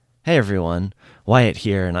Hey everyone, Wyatt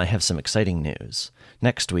here, and I have some exciting news.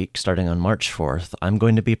 Next week, starting on March 4th, I'm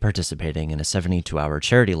going to be participating in a 72-hour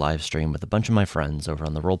charity live stream with a bunch of my friends over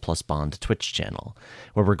on the Roll Plus Bond Twitch channel,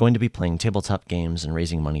 where we're going to be playing tabletop games and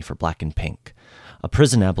raising money for Black and Pink, a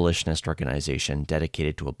prison abolitionist organization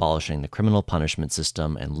dedicated to abolishing the criminal punishment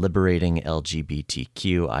system and liberating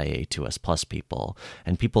LGBTQIA2S+ people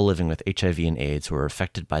and people living with HIV and AIDS who are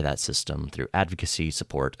affected by that system through advocacy,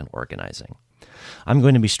 support, and organizing. I'm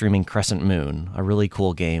going to be streaming Crescent Moon, a really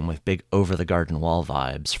cool game with big over-the-garden wall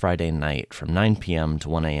vibes, Friday night from 9 p.m. to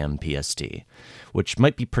 1 a.m. PST, which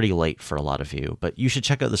might be pretty late for a lot of you, but you should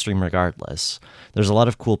check out the stream regardless. There's a lot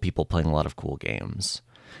of cool people playing a lot of cool games.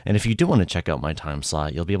 And if you do want to check out my time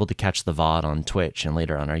slot, you'll be able to catch the VOD on Twitch and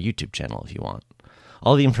later on our YouTube channel if you want.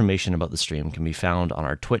 All the information about the stream can be found on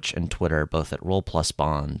our Twitch and Twitter, both at Roll Plus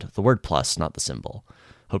Bond, the word plus, not the symbol.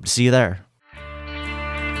 Hope to see you there.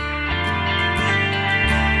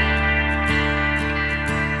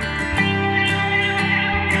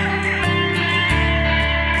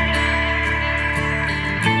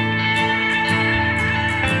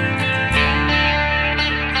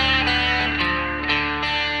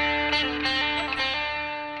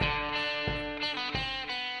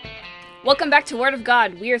 Welcome back to Word of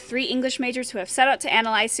God. We are three English majors who have set out to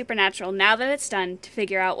analyze Supernatural now that it's done, to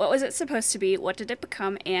figure out what was it supposed to be, what did it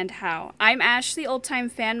become, and how. I'm Ash, the old-time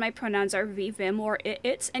fan. My pronouns are V, Vim, or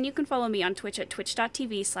It's, and you can follow me on Twitch at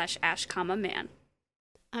twitch.tv/ash-man.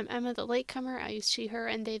 I'm Emma, the latecomer. I use she, her,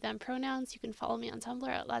 and they, them pronouns. You can follow me on Tumblr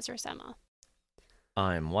at Lazarus Emma.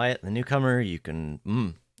 I'm Wyatt, the newcomer.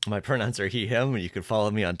 My pronouns are he, him, and you can follow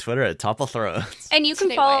me on Twitter at Topple Thrones. And you can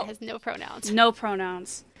Today follow... Wyatt has no pronouns. No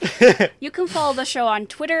pronouns. You can follow the show on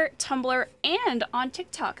Twitter, Tumblr, and on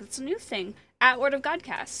TikTok. It's a new thing, at Word of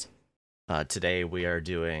Godcast. Today we are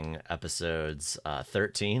doing episodes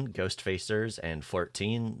 13, Ghost Facers, and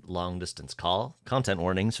 14, Long Distance Call. Content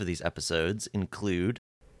warnings for these episodes include...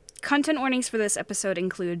 Content warnings for this episode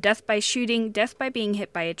include death by shooting, death by being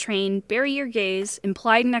hit by a train, bury your gays,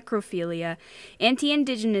 implied necrophilia,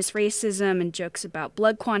 anti-indigenous racism and jokes about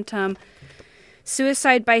blood quantum,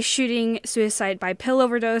 suicide by shooting, suicide by pill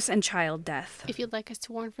overdose, and child death. If you'd like us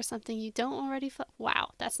to warn for something you don't already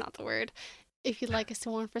wow, that's not the word. If you'd like us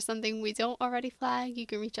to warn for something we don't already flag, you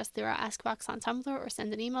can reach us through our Ask Box on Tumblr or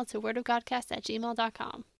send an email to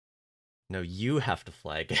wordofgodcast@gmail.com. No, you have to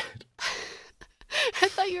flag it. I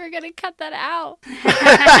thought you were going to cut that out.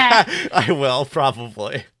 I will,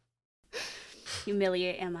 probably.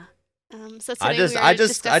 Humiliate Emma. So today I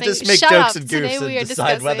just make jokes and goofs and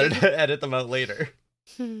decide whether to edit them out later.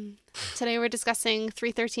 Today we're discussing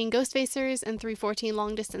 313 Ghost Facers and 314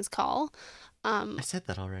 Long Distance Call. I said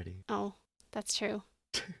that already. Oh, that's true.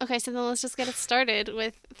 Okay, so then let's just get it started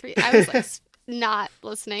with three. I was like not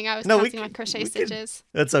listening. I was counting my crochet stitches.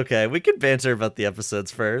 That's okay. We could banter about the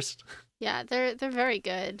episodes first. Yeah, they're very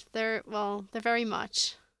good. They're very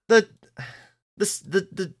much. The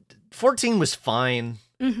 14 was fine.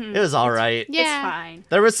 Mm-hmm. It was all right. Yeah. It's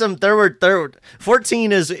fine.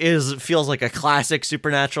 14 feels like a classic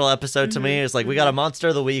Supernatural episode to me. It's like we got a monster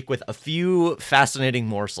of the week with a few fascinating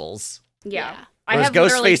morsels. Yeah. Whereas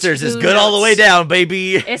Ghost Facers is good all the way down,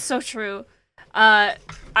 baby. It's so true. I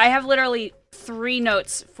have literally 3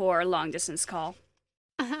 notes for Long Distance Call.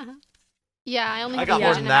 Yeah, I only have got a more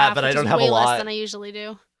page than and a that, half, but I which don't is have a way lot. less than I usually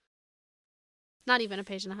do. Not even a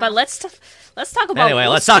page and a half. But let's talk about Anyway,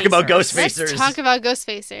 let's talk about Ghost Let's Facers. talk about Ghost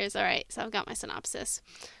Facers. All right, so I've got my synopsis.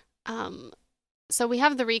 So we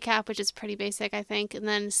have the recap, which is pretty basic, I think, and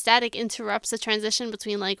then Static interrupts the transition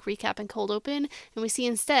between like recap and cold open, and we see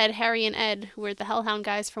instead Harry and Ed, who are the Hellhound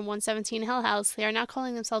guys from 117 Hell House. They are now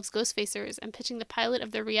calling themselves Ghost Facers and pitching the pilot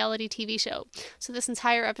of their reality TV show. So this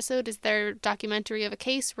entire episode is their documentary of a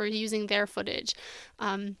case. We're using their footage.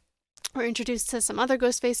 We're introduced to some other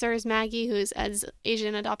Ghost Facers, Maggie, who is Ed's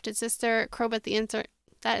Asian adopted sister, Crobot the intern.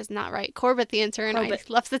 That is not right. Corbett the intern. I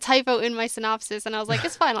left the typo in my synopsis, and I was like,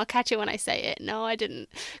 it's fine. I'll catch it when I say it. No, I didn't.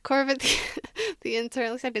 Corbett the intern.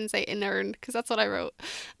 At least I didn't say intern, because that's what I wrote.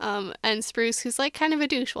 And Spruce, who's like kind of a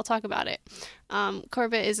douche. We'll talk about it.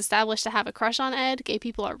 Corbett is established to have a crush on Ed. Gay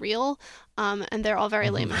people are real. And they're all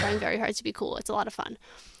very lame and trying very hard to be cool. It's a lot of fun.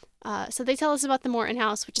 So they tell us about the Morton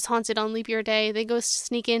house, which is haunted on Leap Year Day. They go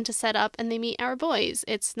sneak in to set up, and they meet our boys.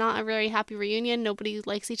 It's not a very happy reunion. Nobody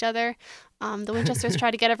likes each other. The Winchesters try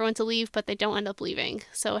to get everyone to leave, but they don't end up leaving.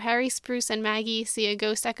 So Harry, Spruce, and Maggie see a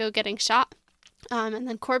ghost Echo getting shot. And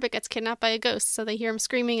then Corbett gets kidnapped by a ghost. So they hear him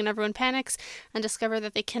screaming, and everyone panics and discover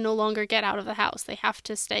that they can no longer get out of the house. They have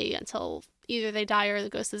to stay until either they die or the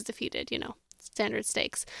ghost is defeated, standard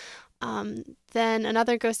stakes. Then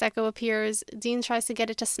another ghost echo appears. Dean tries to get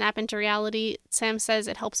it to snap into reality. Sam says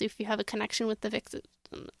it helps if you have a connection with the victim.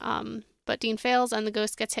 But Dean fails, and the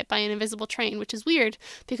ghost gets hit by an invisible train, which is weird,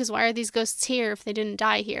 because why are these ghosts here if they didn't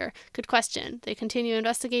die here? Good question. They continue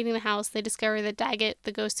investigating the house. They discover that Daggett,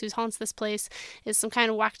 the ghost who haunts this place, is some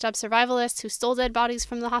kind of whacked up survivalist who stole dead bodies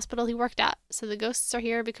from the hospital he worked at. So the ghosts are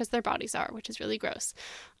here because their bodies are, which is really gross.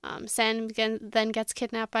 Sam then gets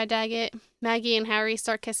kidnapped by Daggett. Maggie and Harry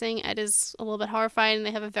start kissing. Ed is a little bit horrified, and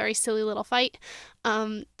they have a very silly little fight.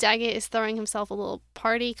 Daggett is throwing himself a little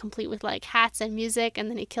party, complete with like hats and music, and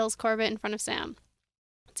then he kills Corbett in front of Sam.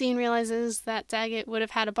 Dean realizes that Daggett would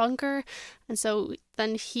have had a bunker, and so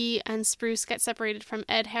then he and Spruce get separated from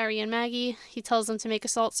Ed, Harry, and Maggie. He tells them to make a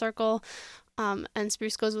salt circle, and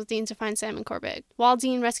Spruce goes with Dean to find Sam and Corbett. While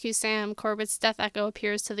Dean rescues Sam, Corbett's death echo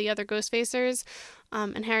appears to the other Ghostfacers,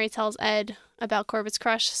 and Harry tells Ed about Corbett's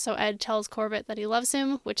crush, so Ed tells Corbett that he loves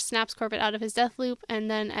him, which snaps Corbett out of his death loop, and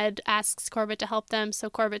then Ed asks Corbett to help them,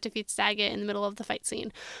 so Corbett defeats Daggett in the middle of the fight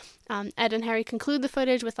scene. Ed and Harry conclude the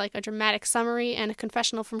footage with like a dramatic summary and a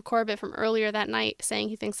confessional from Corbett from earlier that night saying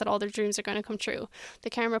he thinks that all their dreams are going to come true. The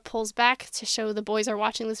camera pulls back to show the boys are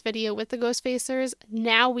watching this video with the Ghostfacers.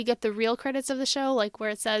 Now we get the real credits of the show, like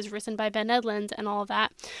where it says written by Ben Edlund and all of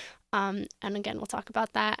that. And again, we'll talk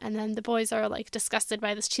about that. And then the boys are like disgusted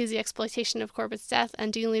by this cheesy exploitation of Corbett's death,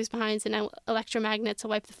 and Dean leaves behind an electromagnet to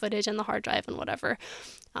wipe the footage and the hard drive and whatever.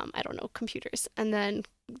 I don't know, computers. And then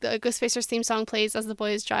the Ghostfacers theme song plays as the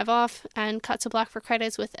boys drive off, and cut to black for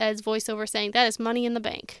credits with Ed's voiceover saying, "That is money in the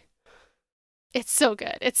bank." It's so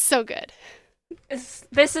good. It's so good.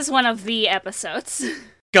 This is one of the episodes.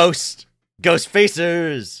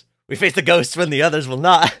 Ghostfacers! We face the ghosts when the others will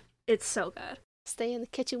not. It's so good. Stay in the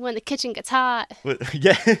kitchen when the kitchen gets hot.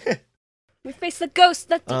 Yeah. We face the ghosts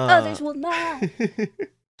that the others will not.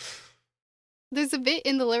 There's a bit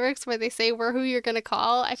in the lyrics where they say, "We're who you're gonna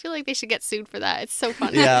call." I feel like they should get sued for that. It's so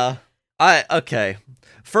funny. Yeah. Okay.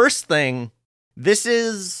 First thing, this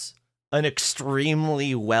is an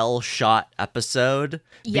extremely well shot episode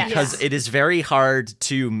because Yes. it is very hard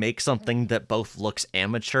to make something that both looks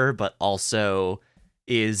amateur but also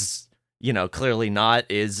is, you know, clearly not,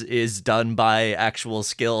 is done by actual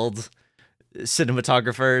skilled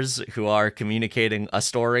cinematographers who are communicating a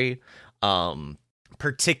story.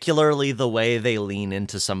 Particularly the way they lean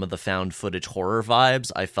into some of the found footage horror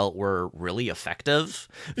vibes, I felt were really effective.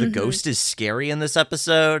 The ghost is scary in this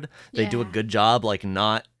episode. They do a good job, like,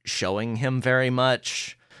 not showing him very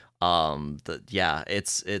much.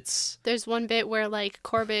 It's There's one bit where like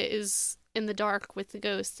Corbett is in the dark with the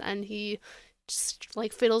ghost, and he just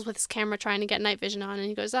like fiddles with his camera trying to get night vision on, and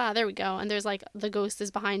he goes, there we go, and there's like the ghost is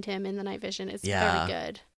behind him in the night vision. It's very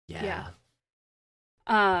good. Yeah.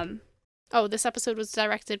 Oh, this episode was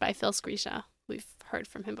directed by Phil Screecia. We've heard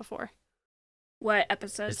from him before. What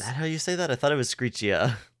episodes? Is that how you say that? I thought it was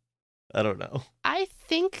Screechia. I don't know. I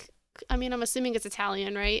think, I'm assuming it's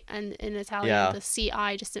Italian, right? And in Italian, the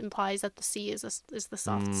CI just implies that the C is the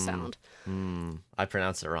soft sound. I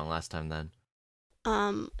pronounced it wrong last time then.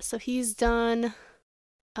 So he's done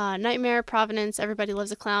Nightmare, Providence, Everybody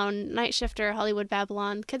Loves a Clown, Night Shifter, Hollywood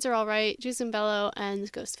Babylon, Kids Are All Right, Juice and Bellow, and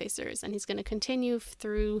Ghostfacers. And he's going to continue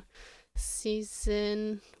through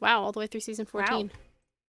all the way through season 14. Wow.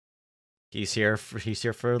 He's here for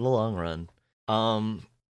the long run. All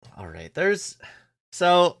right. There's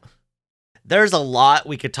a lot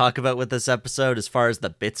we could talk about with this episode as far as the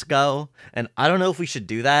bits go, and I don't know if we should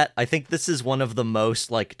do that. I think this is one of the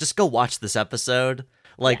most, like, just go watch this episode.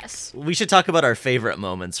 Like, we should talk about our favorite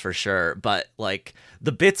moments for sure, but, like,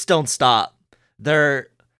 the bits don't stop. They're,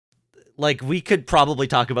 like, we could probably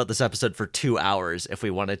talk about this episode for 2 hours if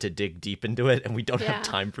we wanted to dig deep into it, and we don't have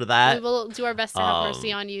time for that. We will do our best to have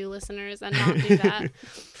mercy on you, listeners, and not do that.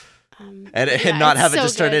 And not have it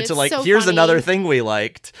just turn into, like, here's funny. another thing we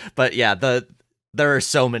liked. But yeah, there are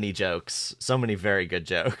so many jokes, so many very good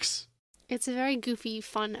jokes. It's a very goofy,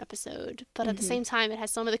 fun episode, but at the same time, it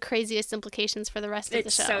has some of the craziest implications for the rest of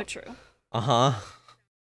the show. It's so true.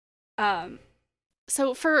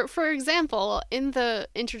 So, for example, in the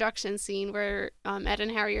introduction scene where Ed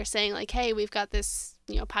and Harry are saying, like, hey, we've got this,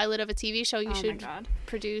 pilot of a TV show you should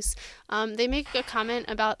produce, they make a comment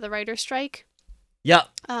about the writer's strike. Yep.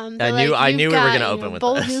 I knew we were going to open with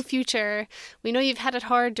bold this. new future. We know you've had it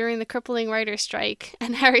hard during the crippling writer's strike.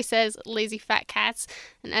 And Harry says, lazy fat cats.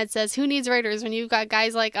 And Ed says, who needs writers when you've got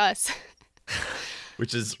guys like us?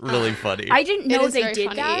 Which is really funny. I didn't know they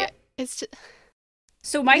did that. It's just,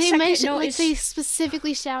 so my second note is... They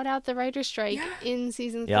specifically shout out the writer's strike in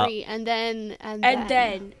season 3. And then...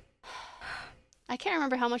 I can't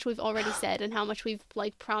remember how much we've already said and how much we've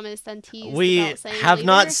like promised and teased. We about saying have later.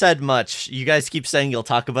 not said much. You guys keep saying you'll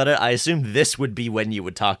talk about it. I assume this would be when you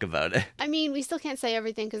would talk about it. I mean, we still can't say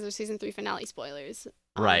everything because there's season 3 finale spoilers.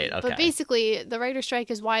 Right, okay. But basically, the writer's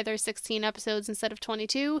strike is why there's 16 episodes instead of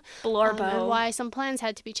 22. Blorbo. And why some plans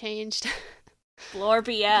had to be changed.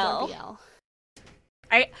 Blorbiel. Blorbiel.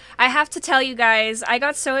 I have to tell you guys, I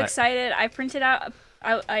got so excited. I printed out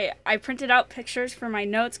I printed out pictures for my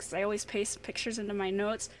notes because I always paste pictures into my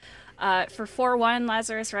notes. For 4-1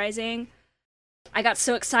 Lazarus Rising, I got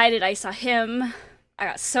so excited. I saw him. I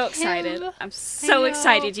got so excited. I'm so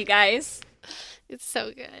excited, you guys. It's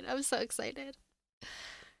so good. I'm so excited.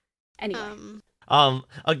 Anyway.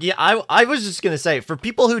 Yeah, I was just gonna say, for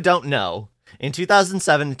people who don't know, in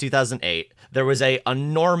 2007 and 2008, there was a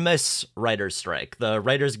enormous writer's strike. The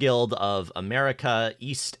Writers Guild of America,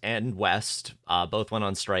 East and West, both went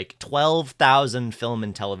on strike. 12,000 film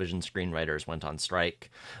and television screenwriters went on strike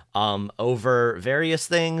over various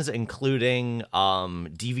things, including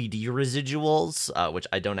DVD residuals, which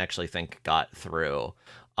I don't actually think got through.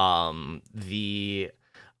 If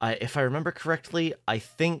I remember correctly, I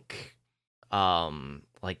think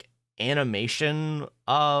like animation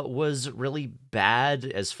was really bad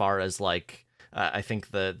as far as like I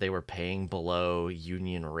think that they were paying below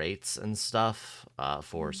union rates and stuff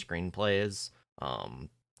for screenplays. I'm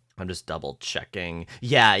just double checking.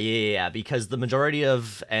 Yeah, because the majority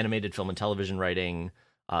of animated film and television writing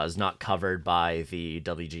is not covered by the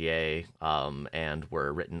WGA and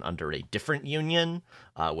were written under a different union,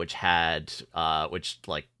 which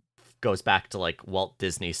like goes back to like Walt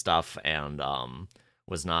Disney stuff and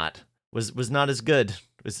was not as good.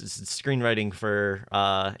 Screenwriting for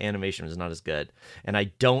animation was not as good. And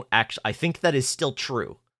I think that is still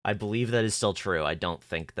true. I believe that is still true. I don't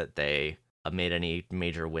think that they made any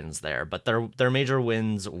major wins there, but their major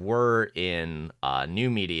wins were in new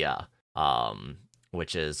media,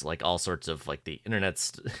 which is like all sorts of like the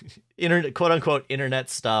internet quote unquote internet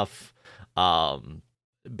stuff.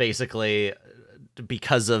 Basically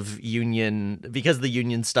because the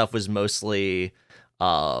union stuff was mostly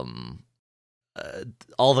all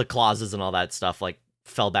the clauses and all that stuff like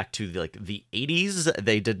fell back to the 80s.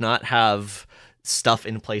 They did not have stuff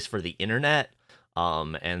in place for the internet.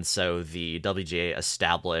 And so the WGA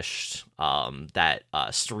established that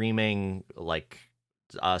streaming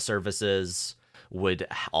services would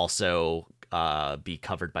also be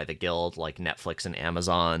covered by the guild, like Netflix and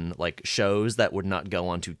Amazon. Like shows that would not go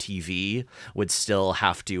onto TV would still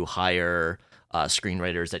have to hire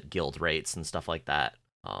screenwriters at guild rates and stuff like that.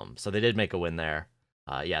 So they did make a win there.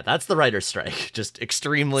 Yeah, that's the writer's strike. Just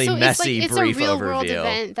extremely messy, brief overview. It's a real-world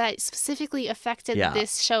event that specifically affected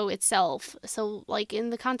this show itself. So, like, in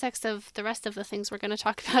the context of the rest of the things we're going to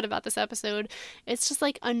talk about this episode, it's just,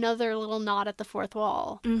 like, another little nod at the fourth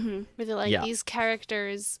wall. Mm-hmm. Where they're like, these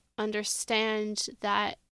characters understand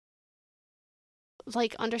that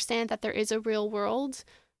there is a real world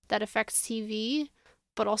that affects TV,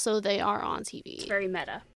 but also they are on TV. It's very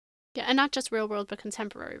meta. Yeah, and not just real world, but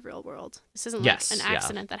contemporary real world. This isn't like an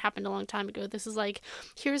accident that happened a long time ago. This is like,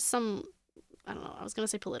 here's some, I don't know, I was going to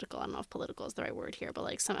say political. I don't know if political is the right word here, but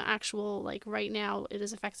like some actual, like right now it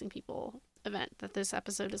is affecting people event that this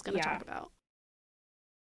episode is going to talk about.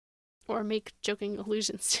 Or make joking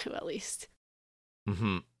allusions to, at least.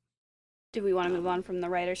 Mm-hmm. Do we want to move on from the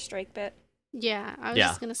writer's strike bit? Yeah, I was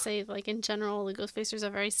just going to say, like, in general, the Ghostfacers are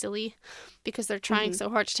very silly because they're trying so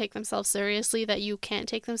hard to take themselves seriously that you can't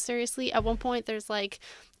take them seriously. At one point, there's, like,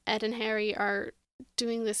 Ed and Harry are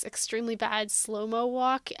doing this extremely bad slow-mo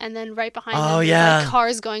walk, and then right behind them, there's, like,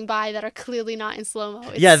 cars going by that are clearly not in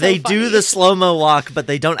slow-mo. They do the slow-mo walk, but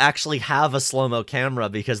they don't actually have a slow-mo camera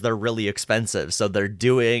because they're really expensive, so they're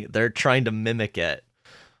trying to mimic it.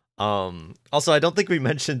 Also, I don't think we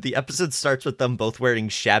mentioned the episode starts with them both wearing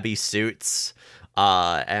shabby suits,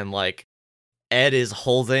 and like Ed is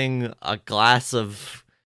holding a glass of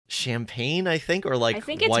champagne, I think, or like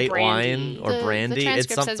white wine or brandy. The transcript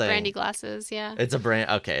it's something. says brandy glasses, yeah. It's a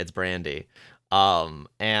brand. Okay, it's brandy.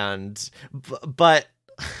 But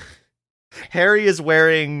Harry is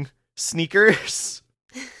wearing sneakers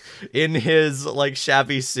in his like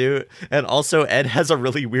shabby suit, and also Ed has a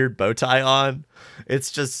really weird bow tie on.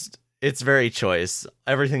 It's very choice.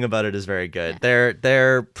 Everything about it is very good. Yeah.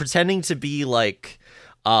 They're pretending to be like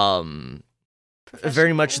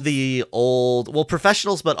very much the old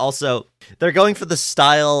professionals, but also they're going for the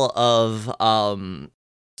style of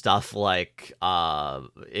stuff like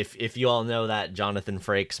if you all know that Jonathan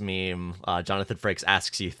Frakes meme, Jonathan Frakes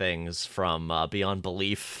asks you things from Beyond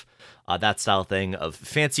Belief. that style thing of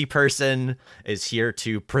fancy person is here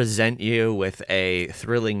to present you with a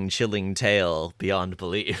thrilling, chilling tale beyond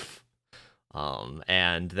belief.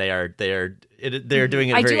 And they're doing it very amateur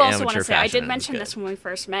fashion. I do also want to say, I did mention this when we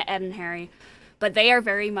first met Ed and Harry, but they are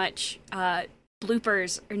very much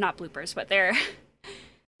bloopers, or not bloopers, but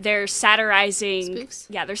they're satirizing. Spoofs?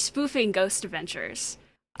 Yeah, they're spoofing Ghost Adventures.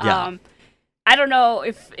 Yeah. I don't know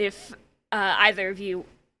if either of you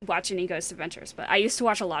watch any Ghost Adventures, but I used to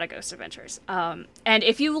watch a lot of Ghost Adventures. And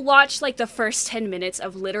if you watch like the first 10 minutes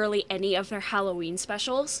of literally any of their Halloween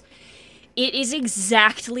specials, it is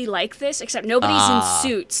exactly like this, except nobody's in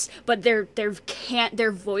suits, but their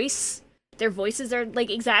voices are like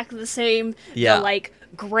exactly the same. Yeah. The like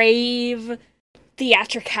grave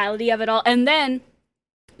theatricality of it all. And then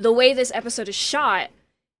the way this episode is shot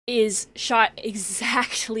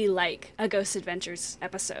exactly like a Ghost Adventures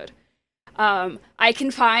episode. I can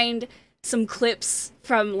find some clips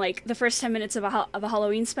from like the first 10 minutes of a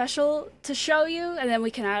Halloween special to show you, and then we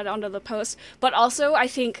can add it onto the post. But also, I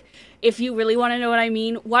think if you really want to know what I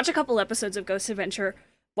mean, watch a couple episodes of Ghost Adventures,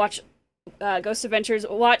 watch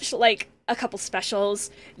like a couple specials.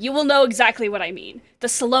 You will know exactly what I mean. The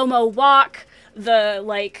slow-mo walk, the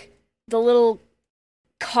little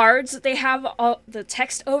cards that they have, all the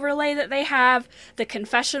text overlay that they have, the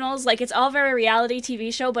confessionals, like it's all very reality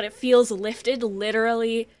TV show, but it feels lifted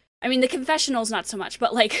literally. I mean, the confessionals not so much,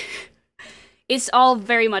 but like it's all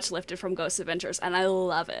very much lifted from Ghost Adventures, and I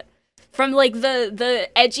love it. From like the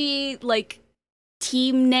edgy like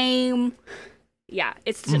team name, yeah,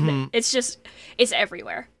 it's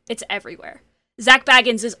everywhere. It's everywhere. Zach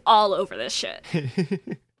Baggins is all over this shit.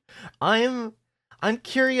 I'm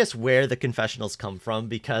curious where the confessionals come from,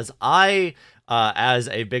 because I, as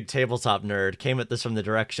a big tabletop nerd, came at this from the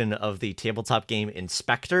direction of the tabletop game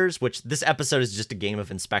Inspectors, which this episode is just a game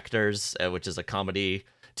of Inspectors, which is a comedy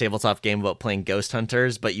tabletop game about playing ghost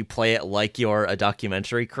hunters, but you play it like you're a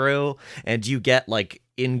documentary crew, and you get like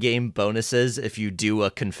in-game bonuses if you do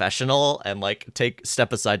a confessional and like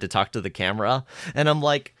step aside to talk to the camera. And I'm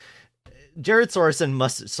like, Jared Sorensen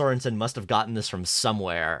must have gotten this from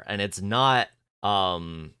somewhere, and it's not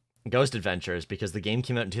Ghost Adventures, because the game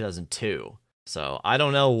came out in 2002. So I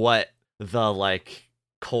don't know what the like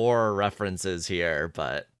core reference is here,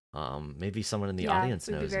 but maybe someone in the audience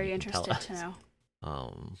knows. Would be very interested to know.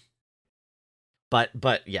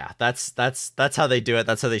 But yeah, that's how they do it.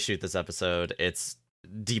 That's how they shoot this episode. It's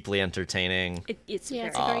deeply entertaining. It's a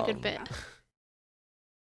very good bit.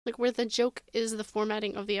 Like where the joke is the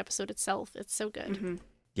formatting of the episode itself. It's so good. Mm-hmm.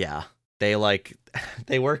 Yeah. They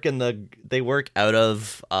work out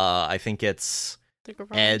of I think it's the garage.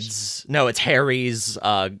 Ed's, no, it's Harry's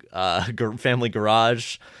family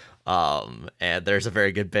garage. And there's a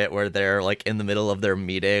very good bit where they're like in the middle of their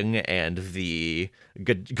meeting and the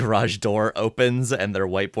garage door opens and their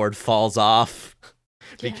whiteboard falls off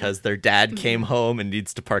because their dad came home and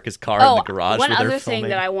needs to park his car in the garage. One other thing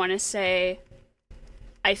that I want to say,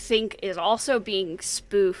 I think is also being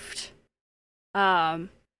spoofed.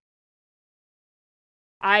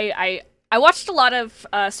 I watched a lot of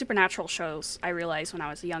supernatural shows, I realized, when I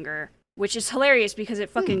was younger, which is hilarious because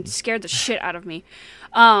it fucking scared the shit out of me.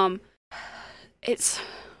 I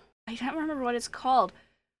can't remember what it's called.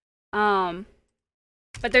 But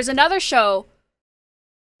there's another show.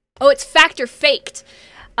 Oh, it's Fact or Faked.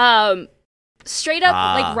 Straight up,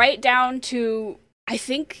 like right down to, I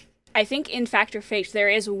think in Fact or Faked there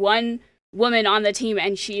is one woman on the team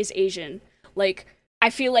and she is Asian. Like,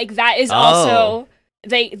 I feel like that is also...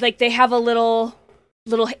 They have a little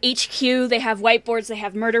HQ, they have whiteboards, they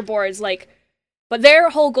have murder boards, like, but their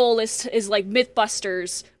whole goal is like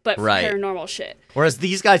Mythbusters, but for paranormal shit. Whereas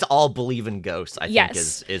these guys all believe in ghosts, I think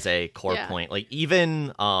is a core point. Like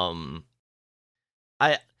even I'm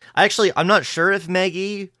not sure if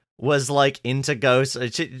Maggie was like into ghosts.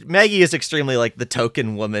 Maggie is extremely like the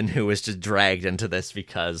token woman who was just dragged into this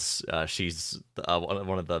because she's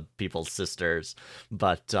one of the people's sisters,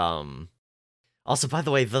 but also, by the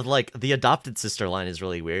way, the adopted sister line is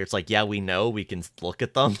really weird. It's like, yeah, we know, we can look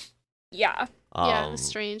at them. Yeah. Yeah, it's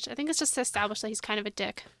strange. I think it's just to establish that he's kind of a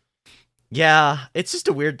dick. Yeah, it's just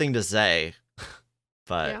a weird thing to say.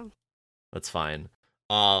 But that's fine.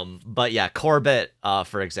 But yeah, Corbett,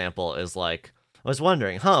 for example, is like, I was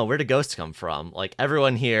wondering, where do ghosts come from? Like,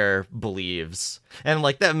 everyone here believes. And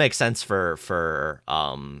like, that makes sense for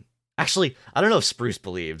actually, I don't know if Spruce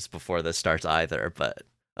believes before this starts either, but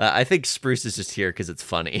I think Spruce is just here because it's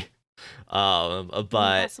funny.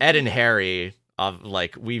 But Ed and Harry,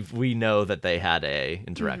 like we know that they had a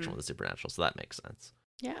interaction with the supernatural, so that makes sense.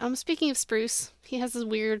 Yeah, speaking of Spruce, he has this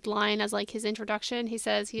weird line as like his introduction. He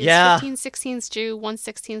says he is Yeah. 15/16 Jew,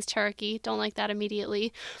 1/16 Cherokee. Don't like that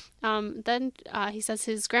immediately. Then he says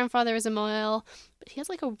his grandfather is a Moel, but he has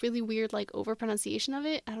like a really weird like overpronunciation of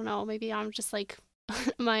it. I don't know, maybe I'm just like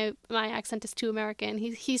my accent is too American.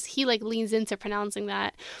 He like leans into pronouncing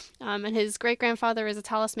that. And his great grandfather is a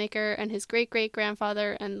talus maker, and his great great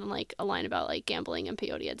grandfather, and then like a line about like gambling and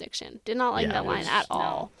peyote addiction. Did not like Yeah, that line at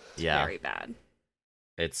all. Yeah. Very bad.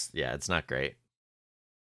 It's not great.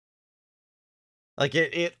 Like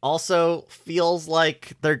it also feels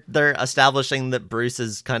like they're establishing that Bruce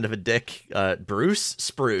is kind of a dick.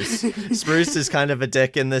 Spruce is kind of a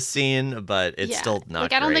dick in this scene, but it's still not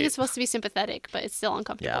like I don't great. think it's supposed to be sympathetic, but it's still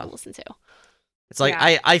uncomfortable to listen to. It's like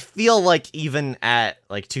I feel like even at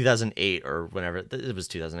like 2008 or whenever it was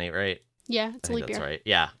 2008, right? Yeah, it's a leap year. That's right.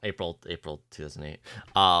 Yeah, April 2008.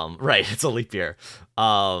 Right, it's a leap year.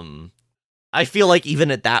 I feel like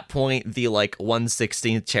even at that point, the like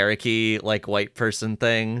 1/16 Cherokee like white person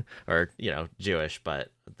thing, or Jewish,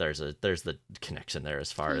 but there's the connection there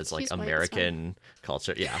as far as like American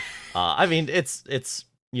culture. Yeah, I mean it's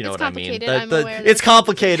you know what I mean. It's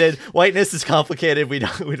complicated. Whiteness is complicated. We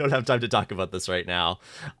don't have time to talk about this right now.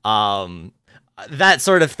 That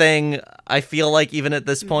sort of thing. I feel like even at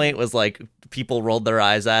this point was like people rolled their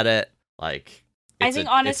eyes at it, like. I think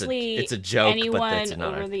honestly, it's a joke, anyone but it's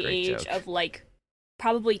not over the age joke. of like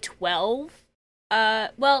probably 12.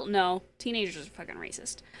 Well, no, teenagers are fucking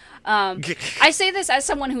racist. I say this as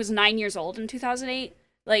someone who was 9 years old in 2008.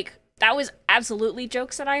 Like that was absolutely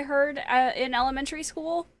jokes that I heard in elementary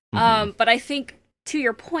school. Mm-hmm. But I think to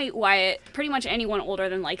your point, Wyatt, pretty much anyone older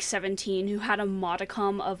than like 17 who had a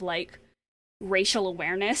modicum of like racial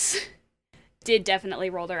awareness did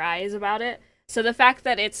definitely roll their eyes about it. So the fact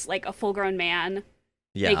that it's like a full-grown man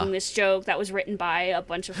making this joke that was written by a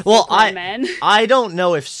bunch of full-grown men. I don't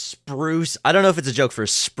know if Spruce. I don't know if it's a joke for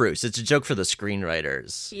Spruce. It's a joke for the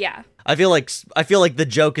screenwriters. Yeah. I feel like the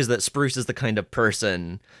joke is that Spruce is the kind of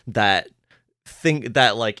person that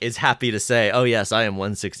is happy to say, "Oh yes, I am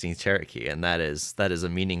 1/16 Cherokee," and that is a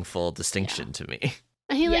meaningful distinction to me.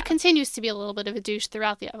 And he like continues to be a little bit of a douche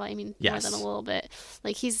throughout the. I mean, more Yes. than a little bit.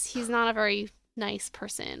 Like he's not a very nice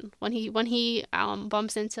person. When he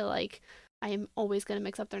bumps into like, I am always gonna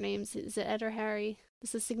mix up their names. Is it Ed or Harry?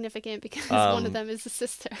 This is significant because one of them is a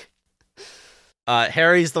sister.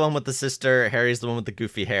 Harry's the one with the sister. Harry's the one with the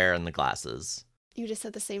goofy hair and the glasses. You just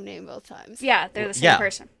said the same name both times. Yeah, they're the same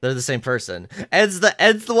person. They're the same person. Ed's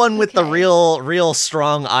the one with the real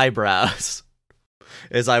strong eyebrows.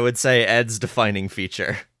 Is I would say Ed's defining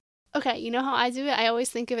feature. Okay, you know how I do it? I always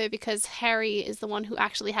think of it because Harry is the one who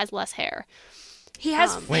actually has less hair. He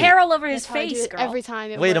has hair all over his That's how I do face, it girl. every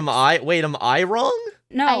time. Wait, am I wrong?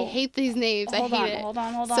 No. I hate these names. I hate it Hold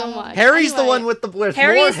on. so much. Harry's the one with the with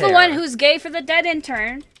Harry's more the hair. one who's gay for the dead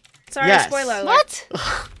intern. Sorry, Yes. spoiler alert. What?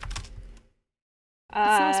 It's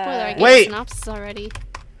not a spoiler. I gave Wait. a synopsis already.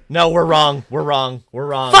 No, we're wrong. Fuck! Why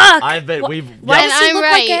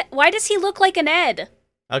does he look like an Ed?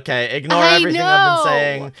 Okay, ignore I everything I've been know.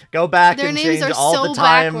 saying. Go back Their and names change are all so the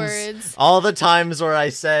times. backwards. All the times where I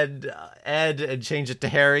said Ed and change it to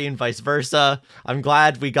Harry and vice versa. I'm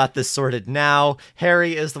glad we got this sorted now.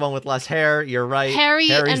 Harry is the one with less hair. You're right. Harry's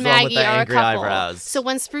and the one with the are angry a couple. eyebrows. So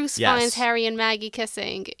when Spruce finds Harry and Maggie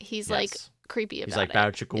kissing, he's like creepy about it. He's like,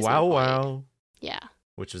 bow chicka wow wow. Yeah.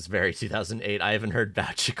 Which was very 2008. I haven't heard bow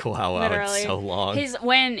chicka wow wow Literally. in so long.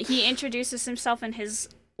 When he introduces himself in his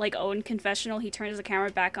like own confessional, he turns the camera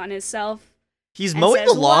back on himself. He's and mowing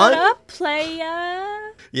says, the lawn? What up,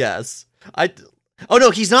 playa? Yes. Oh no,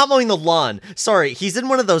 he's not mowing the lawn. Sorry, he's in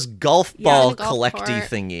one of those golf ball collecty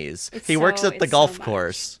thingies. He works at the golf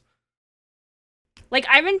course. Like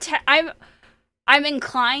I'm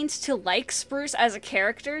inclined to like Spruce as a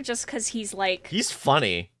character just because he's like he's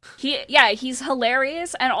funny. He's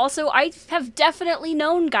hilarious, and also I have definitely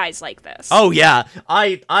known guys like this. Oh yeah,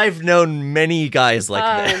 I've known many guys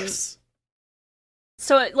like this.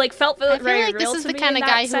 So it like felt very real. I feel like this is the kind of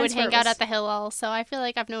guy who would hang out at at the Hillel, so I feel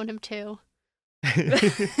like I've known him too.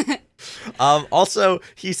 Also,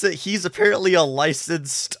 he's apparently a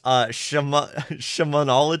licensed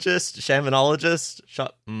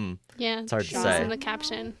shamanologist. Yeah, it's hard to it's say. in the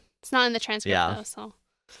caption. It's not in the transcript though, so.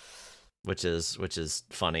 Which is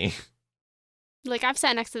funny. Like I've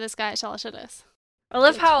sat next to this guy at Shalashidis. I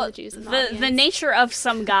love how the nature of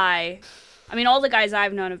some guy. I mean, all the guys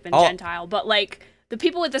I've known have been Gentile, but like the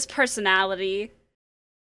people with this personality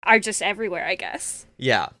are just everywhere, I guess.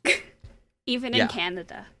 Yeah. Even in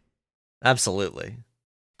Canada. Absolutely.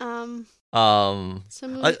 So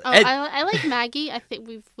moving, and- I like Maggie. I think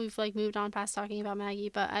we've like moved on past talking about Maggie,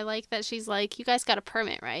 but I like that she's like, you guys got a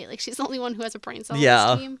permit, right? Like she's the only one who has a brain cell Yeah.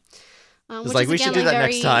 on this team. Which like, is we again should do like that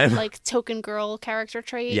very next time. like token girl character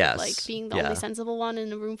trait, Yes, like being the yeah. only sensible one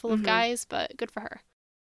in a room full of Mhm. guys. But good for her.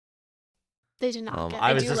 They did not. Get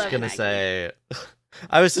I it. was do just love gonna Maggie. say,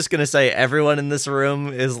 I was just gonna say, everyone in this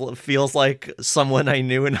room feels like someone I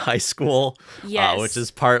knew in high school, Yes. which is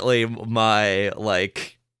partly my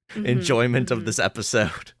like Mhm, enjoyment of mhm. this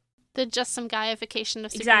episode. They're just some guyification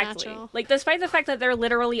of Exactly. Supernatural. Like, despite the fact that they're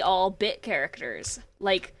literally all bit characters,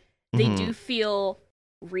 like, they Mhm. do feel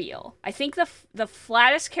real. I think the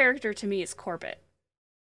flattest character to me is Corbett.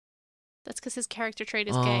 That's because his character trait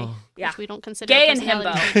is gay. Oh. Yeah. Which we don't consider Gay a and personality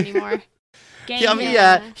himbo. trait anymore. Gang Yeah, I mean,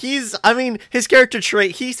 Yeah. his character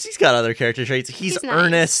trait. He's got other character traits. He's nice.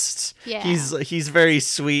 earnest. Yeah. He's very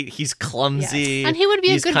sweet. He's clumsy. And he would be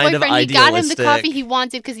a he's good kind of boyfriend. He got him the idealistic. coffee he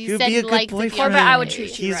wanted because he He would said be he a good liked the boyfriend. Corbett, I would BRA.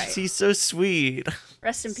 treat you right. He's so sweet.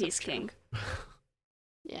 Rest in So peace, sweet. King.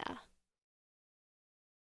 Yeah.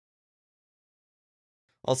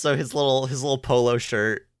 Also, his little polo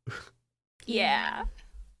shirt. Yeah.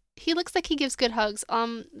 He looks like he gives good hugs.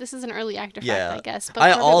 This is an early actor Yeah. fact, I guess. But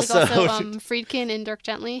I Corbett was also- also Friedkin in Dirk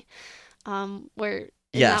Gently. Where in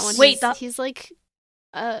Yes. that one Wait, he's, the- he's like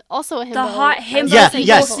also a himbo. The hot I himbo was Yeah, gonna say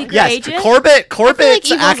yes, evil. secret yes. agent?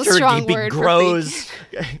 Corbett's evil's a actor strong word for grows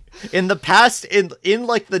in the past. In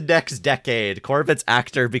like the next decade, Corbett's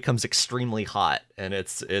actor becomes extremely hot, and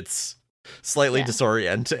it's slightly Yeah.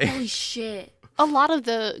 disorienting. Holy shit. A lot of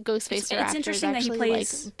the Ghostfacer It's actors interesting that he actually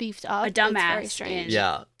plays like beefed up. a It's very dumbass strange. in-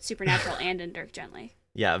 Yeah, Supernatural and in Dirk Gently.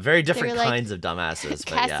 yeah, very different like, kinds of dumbasses.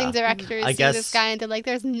 But Casting yeah. directors I see guess- this guy and they're like,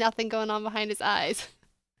 "There's nothing going on behind his eyes."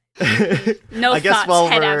 No I guess thoughts, while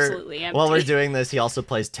head we're absolutely empty. while we're doing this, he also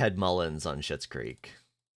plays Ted Mullins on Schitt's Creek.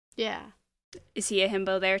 Yeah, Is he a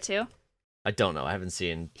himbo there too? I don't know. I haven't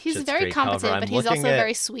seen. he's Schitt's very Creek. competent, However, but I'm he's also looking at-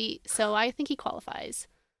 very sweet. So I think he qualifies.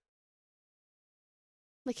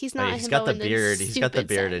 Like he's not. he's a got himbo the in beard. He's got the stupid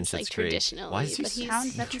beard in sense, like Schitt's Creek. traditionally. Why is he but he's, Town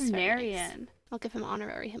he's very nice. veterinarian. I'll give him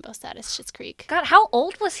honorary himbo status. Schitt's Creek. God, how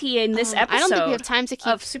old was he in this episode I don't think we have time to keep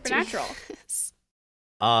of doing Supernatural? this.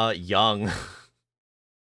 Young.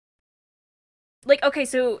 Like, okay,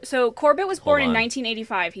 so Corbett was born in on.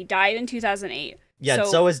 1985. He died in 2008. Yeah, So-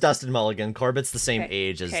 so is Dustin Mulligan. Corbett's the same Okay,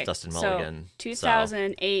 age as okay, Dustin so Mulligan.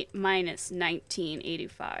 2008 minus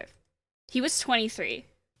 1985. He was 23.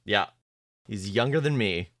 Yeah. He's younger than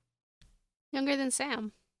me. Younger than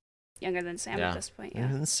Sam. Younger than Sam Yeah. at this point, yeah.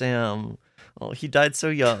 And Sam. Oh, he died so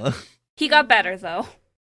young. He got better, though.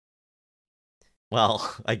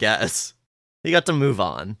 Well, I guess. He got to move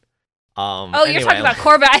on. Oh, you're talking about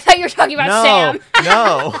Corbett. I thought you were talking about no, Sam.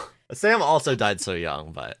 no. Sam also died so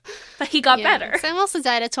young, but But he got Yeah. better. Sam also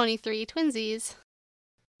died at 23. Twinsies.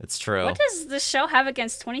 it's true. What does this show have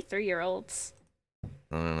against 23-year-olds? I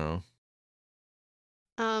don't know.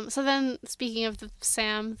 So then, speaking of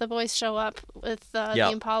Sam, the boys show up with Yep. the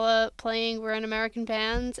Impala playing "We're an American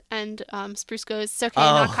Band," and Spruce goes, "It's okay,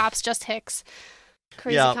 Oh. not cops, just Hicks."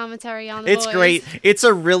 Crazy Yep. commentary on the It's boys. great. It's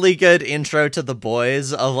a really good intro to the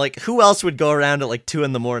boys of like who else would go around at like 2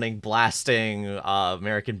 a.m. blasting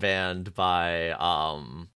American Band by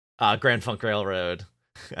Grand Funk Railroad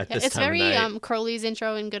at Yeah, this it's time very of night. Crowley's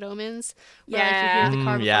intro in Good Omens. Where, like, Yeah. you hear the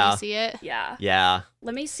car before yeah. you see it. Yeah. Yeah.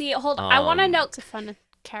 Let me see. Hold on. I want to know. It's a fun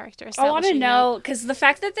character. I want to establishing know, because the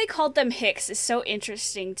fact that they called them Hicks is so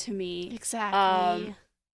interesting to me. note. Exactly.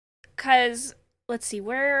 Because, let's see,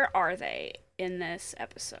 where are they in this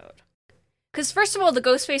episode? Because, first of all, the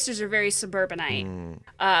Ghostfacers are very suburbanite.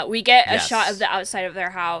 We get a Yes. shot of the outside of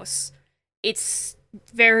their house. It's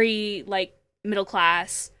very, like, middle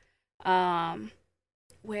class.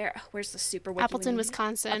 Where's the super... what do we Appleton, need?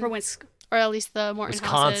 Wisconsin, Upper Wisconsin. or at least the Morton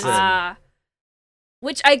Wisconsin. houses.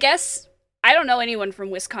 Which I guess... I don't know anyone from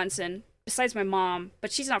Wisconsin, besides my mom,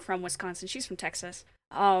 but she's not from Wisconsin. She's from Texas.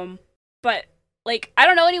 But... Like, I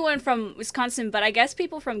don't know anyone from Wisconsin, but I guess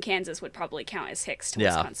people from Kansas would probably count as Hicks to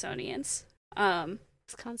Yeah. Wisconsinians.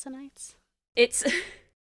 Wisconsinites. It's,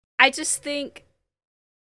 I just think,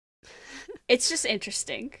 it's just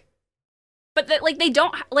interesting. But, that, like, they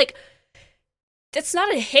don't, like, that's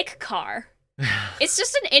not a Hick car. It's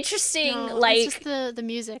just an interesting, No, like, it's just the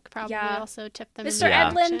music probably Yeah. also tipped them. Mr. in Yeah.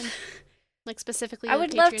 that direction. Edlund, Like specifically, I the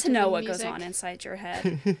would love to know patriotism what goes music. on inside your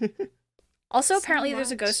head. Also, So apparently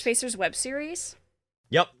there's a much. Ghostfacers web series.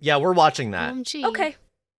 Yep. Yeah, we're watching that. OMG. Okay.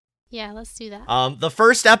 Yeah, let's do that. The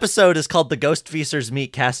first episode is called The Ghostfacers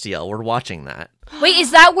Meet Castiel. We're watching that. Wait,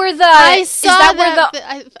 is that where the, I saw is that that.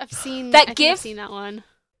 where I've seen that I think I've gif? seen that one.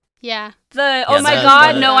 Yeah. the oh Yeah, my the-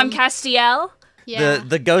 god, the- no, I'm Castiel? Yeah.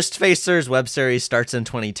 The Ghostfacers web series starts in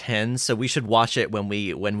 2010, so we should watch it when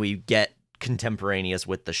we get contemporaneous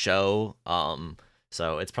with the show.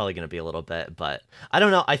 So it's probably going to be a little bit, but I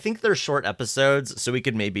don't know. I think they're short episodes, so we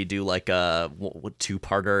could maybe do like a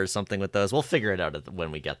two-parter or something with those. We'll figure it out when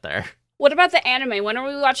we get there. What about the anime? When are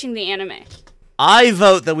we watching the anime? I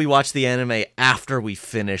vote that we watch the anime after we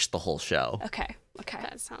finish the whole show. Okay.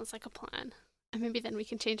 That sounds like a plan. And maybe then we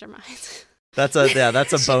can change our minds. That's a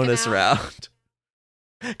Chicken bonus out. round.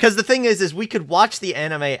 Because the thing is we could watch the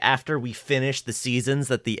anime after we finish the seasons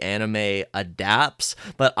that the anime adapts,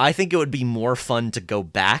 but I think it would be more fun to go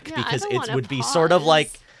back Yeah, I because don't it wanna would be sort of pause.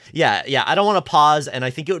 like, yeah, I don't want to pause, and I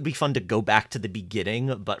think it would be fun to go back to the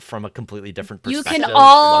beginning, but from a completely different You perspective. can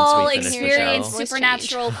all once we finish the experience show. Voice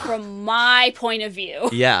Supernatural from my point of view.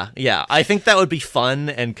 Yeah, I think that would be fun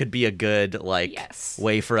and could be a good Yes.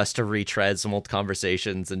 way for us to retread some old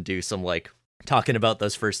conversations and do some talking about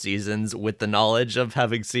those first seasons with the knowledge of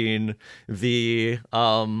having seen the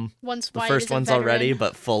Once the Wyatt first is a ones already, veteran.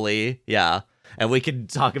 but fully, yeah. And we could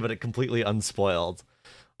talk about it completely unspoiled.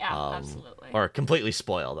 Yeah, absolutely. Or completely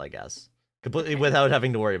spoiled, I guess. Completely without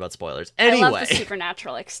having to worry about spoilers. I Anyway. love the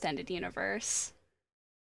Supernatural extended universe.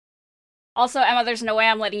 Also, Emma, there's no way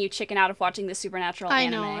I'm letting you chicken out of watching the Supernatural I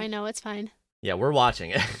anime. know, it's fine. Yeah, we're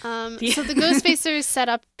watching it. So the Ghostfacers set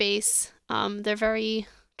up base. They're very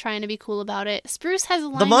trying to be cool about it. Spruce has a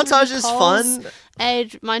line The where he montage is calls fun.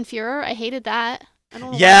 Ed Mein Führer. I hated that. I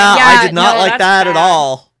don't know Yeah, why. I did not no, like that's that at bad.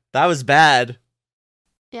 all. That was bad.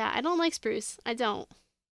 Yeah, I don't like Spruce. I don't.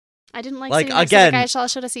 I didn't like Like, sitting next to the again, guy I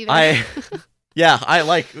should have seen either. I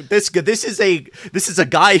like this. This is a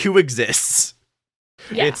guy who exists.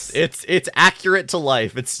 Yes. It's accurate to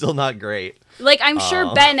life. It's still not great. Like, I'm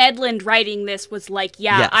sure Ben Edlund writing this was like,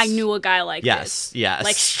 yeah, Yes. I knew a guy like this. Yes.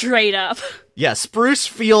 Like, straight up. Yeah, Spruce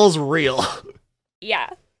feels real. Yeah.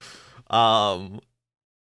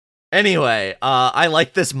 Anyway, I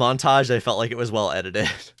like this montage. I felt like it was well edited.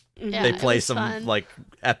 Yeah, They it play was some fun.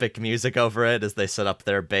 epic music over it as they set up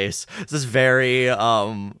their base. This is very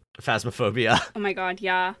Phasmophobia. Oh my god,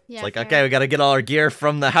 yeah. Yeah, It's like, fair. okay, we got to get all our gear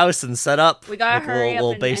from the house and set up. We gotta like, hurry little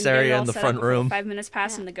up and, base and area get it all in the set front up before room. 5 minutes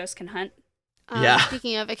pass Yeah. and the ghost can hunt. Yeah.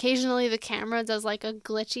 Speaking of, occasionally the camera does like a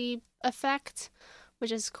glitchy effect,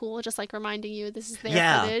 which is cool, just like reminding you this is their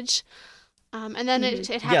Yeah. footage. And then it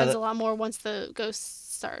Yeah, happens a lot more once the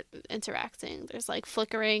ghosts start interacting. There's like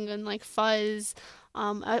flickering and like fuzz.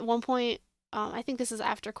 At one point, I think this is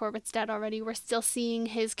after Corbett's dead already, we're still seeing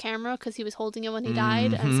his camera because he was holding it when he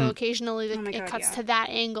died. And so Mhm. occasionally Oh my it God, cuts yeah. to that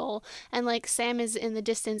angle. And like Sam is in the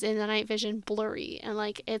distance in the night vision blurry. And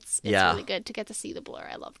like it's Yeah. really good to get to see the blur.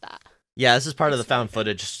 I love that. Yeah, this is part of the It's really found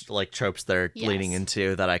good. footage tropes they're leaning Yes.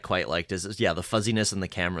 into that I quite liked. Is the fuzziness in the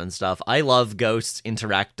camera and stuff. I love ghosts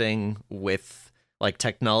interacting with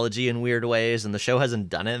technology in weird ways, and the show hasn't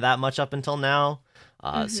done it that much up until now.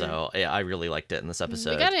 So yeah, I really liked it in this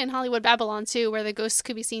episode. We got it in Hollywood Babylon too, where the ghosts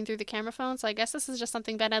could be seen through the camera phone. So I guess this is just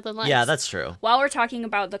something Ben Edlund likes. Yeah, that's true. While we're talking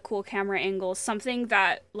about the cool camera angles, something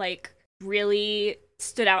that really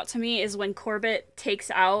stood out to me is when Corbett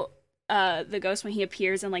takes out the ghost when he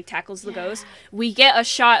appears and tackles the ghost. We get a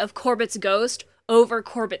shot of Corbett's ghost over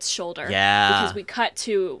Corbett's shoulder. Yeah. Because we cut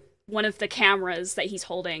to one of the cameras that he's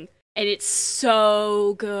holding, and it's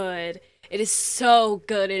so good. It is so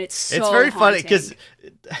good, and it's so It's very funny haunting. because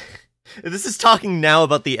this is talking now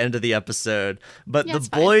about the end of the episode, but Yeah, the it's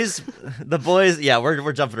fine. boys, yeah,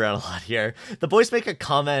 we're jumping around a lot here. The boys make a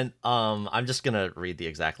comment. I'm just gonna read the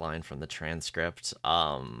exact line from the transcript.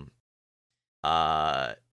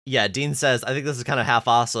 Yeah, Dean says, I think this is kind of half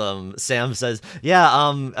awesome. Sam says, yeah,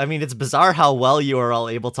 I mean, it's bizarre how well you are all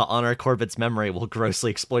able to honor Corbett's memory while grossly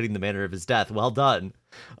exploiting the manner of his death. Well done.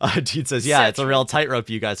 Dean says, yeah, So it's a real tightrope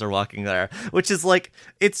you guys are walking there, which is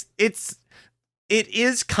it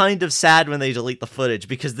is kind of sad when they delete the footage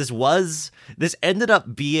because this ended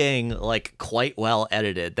up being quite well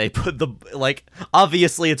edited. They put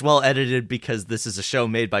obviously it's well edited because this is a show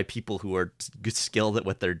made by people who are skilled at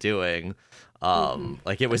what they're doing.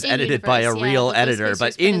 It was In edited by a universe, yeah, real the editor, Ghostfacers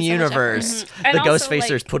but put in in so much universe, effort. And the also,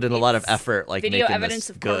 Ghostfacers put in a lot of it's effort, video making evidence this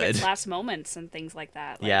of good. Corbett's last moments and things like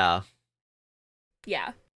that. Yeah.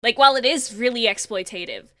 Yeah. While it is really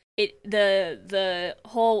exploitative, the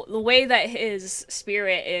way that his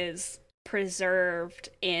spirit is preserved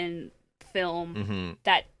in film Mm-hmm.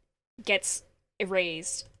 that gets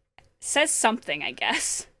erased says something, I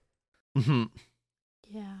guess. Mm-hmm.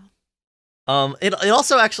 Yeah. It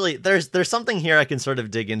also actually there's something here I can sort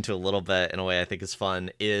of dig into a little bit in a way I think is fun,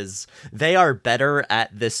 is they are better at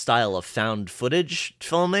this style of found footage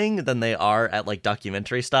filming than they are at like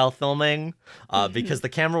documentary style filming, because the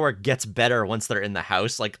camera work gets better once they're in the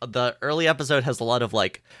house. Like the early episode has a lot of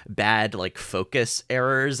like bad like focus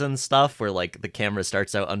errors and stuff where like the camera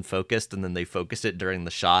starts out unfocused and then they focus it during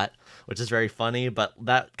the shot, which is very funny, but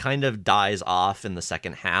that kind of dies off in the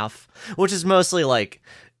second half, which is mostly like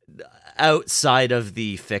outside of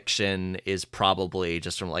the fiction is probably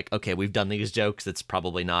just from like, okay, we've done these jokes, it's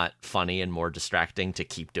probably not funny and more distracting to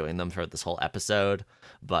keep doing them for this whole episode.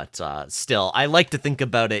 But still, I like to think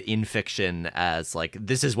about it in fiction as like,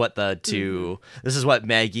 this is what this is what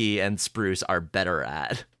Maggie and Spruce are better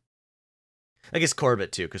at. I guess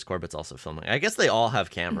Corbett too, because Corbett's also filming. I guess they all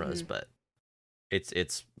have cameras, but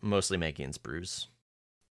it's mostly Maggie and Spruce.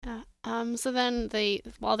 So then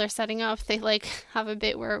while they're setting up, they like have a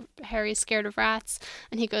bit where Harry's scared of rats,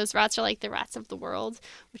 and he goes, "Rats are like the rats of the world,"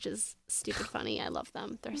 which is stupid funny. I love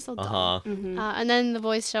them. They're so dumb. And then the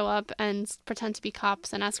boys show up and pretend to be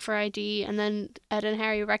cops and ask for ID, and then Ed and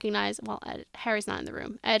Harry recognize. Well, Harry's not in the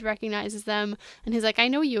room. Ed recognizes them, and he's like, "I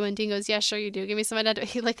know you." And Dean goes, "Yeah, sure you do. Give me some identity."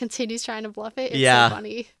 He like continues trying to bluff it. It's so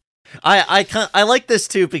funny. I like this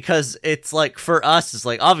too because it's like, for us, it's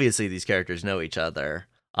like obviously these characters know each other.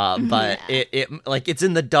 But it like, it's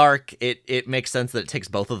in the dark. It makes sense that it takes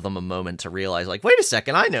both of them a moment to realize, like, wait a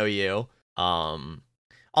second, I know you.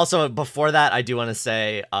 Also, before that, I do want to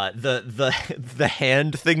say the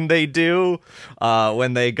hand thing they do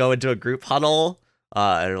when they go into a group huddle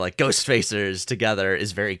and are like ghost facers together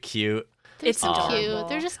is very cute. They're so cute.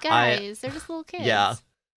 They're just guys. They're just little kids. Yeah.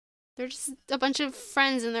 They're just a bunch of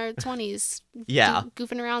friends in their 20s.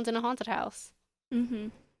 Goofing around in a haunted house.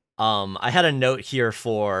 I had a note here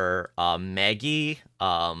for Maggie,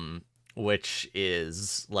 which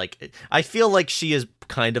is like, I feel like she is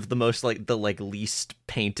kind of the most like the like least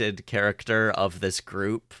painted character of this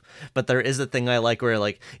group, but there is a thing I like where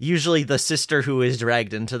like usually the sister who is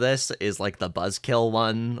dragged into this is like the buzzkill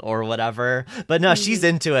one or whatever, but no, she's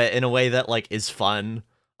into it in a way that like is fun.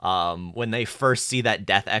 When they first see that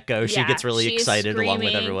death echo, she gets really excited along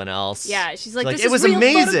with everyone else. Yeah, she's like, this it was is real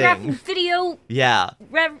amazing. Photograph and video. Yeah.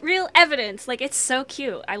 Real evidence. Like, it's so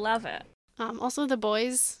cute. I love it. Also, the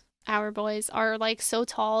boys, our boys, are like so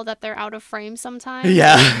tall that they're out of frame sometimes.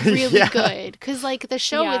 Yeah. Really good. Because like the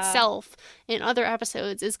show itself in other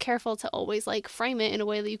episodes is careful to always like frame it in a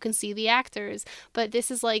way that you can see the actors. But this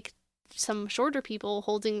is like some shorter people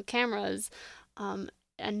holding cameras.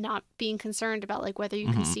 And not being concerned about like whether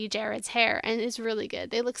you can see Jared's hair, and it's really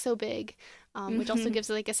good. They look so big, which also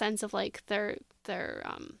gives like a sense of like their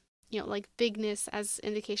like bigness as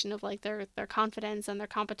indication of like their confidence and their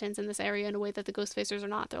competence in this area in a way that the Ghostfacers are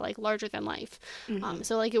not. They're like larger than life.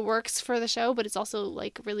 So like it works for the show, but it's also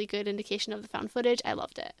like really good indication of the found footage. I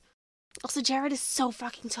loved it. Also, Jared is so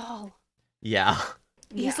fucking tall. Yeah.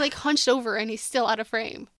 He's like hunched over and he's still out of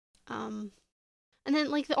frame. And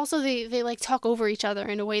then, like, also they like, talk over each other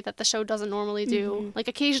in a way that the show doesn't normally do. Like,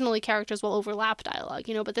 occasionally characters will overlap dialogue,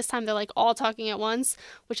 but this time they're, like, all talking at once,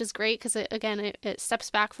 which is great because, it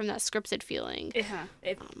steps back from that scripted feeling.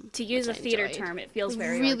 To use a theater term, it feels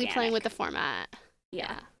very really organic. playing with the format.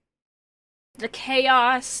 Yeah. The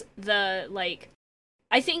chaos,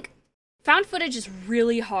 I think found footage is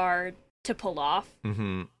really hard to pull off.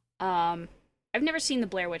 I've never seen the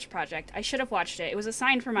Blair Witch Project. I should have watched it. It was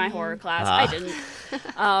assigned for my horror class. I didn't.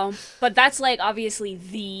 But that's like obviously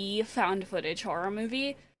the found footage horror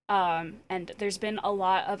movie. And there's been a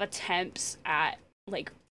lot of attempts at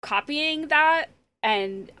like copying that,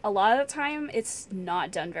 and a lot of the time it's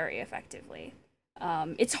not done very effectively.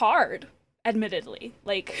 It's hard, admittedly.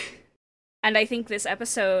 And I think this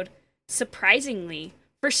episode, surprisingly,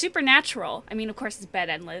 for Supernatural, I mean, of course, it's Bed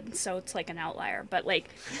Edlund, so it's, like, an outlier. But,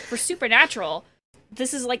 like, for Supernatural,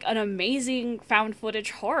 this is, like, an amazing found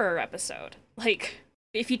footage horror episode. Like,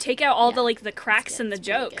 if you take out all the cracks and the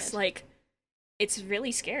jokes, really it's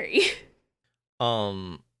really scary.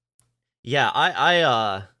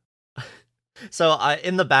 Yeah, So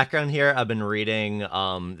in the background here, I've been reading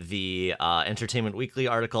the Entertainment Weekly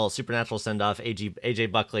article, Supernatural Send-Off,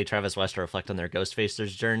 AJ Buckley, Travis West reflect on their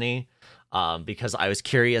Ghostfacers journey, because I was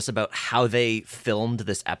curious about how they filmed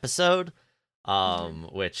this episode,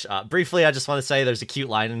 which briefly I just want to say there's a cute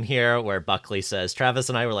line in here where Buckley says, Travis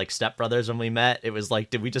and I were like stepbrothers when we met. It was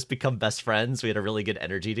like, did we just become best friends? We had a really good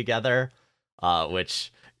energy together,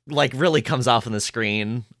 which... like really comes off on the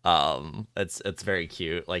screen. It's very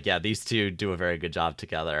cute. Like, yeah, these two do a very good job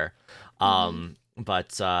together. But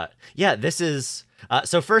this is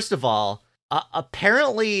so first of all,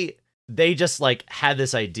 apparently they just like had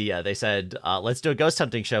this idea. They said, let's do a ghost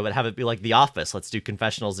hunting show, but have it be like The Office. Let's do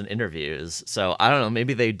confessionals and interviews. So I don't know,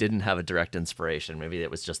 maybe they didn't have a direct inspiration. Maybe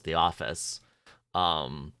it was just The Office.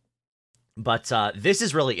 But this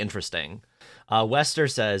is really interesting. Wester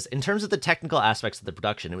says, in terms of the technical aspects of the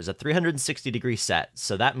production, it was a 360-degree set,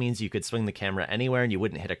 so that means you could swing the camera anywhere and you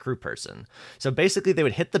wouldn't hit a crew person. So basically, they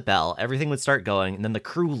would hit the bell, everything would start going, and then the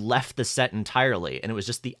crew left the set entirely, and it was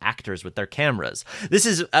just the actors with their cameras. This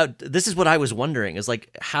is what I was wondering, is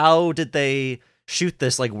like, how did they shoot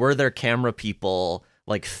this? Like, were there camera people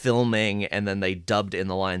like filming and then they dubbed in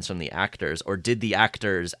the lines from the actors, or did the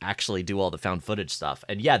actors actually do all the found footage stuff?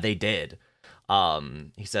 And yeah, they did.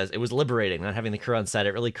 He says, it was liberating not having the crew on set.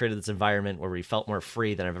 It really created this environment where we felt more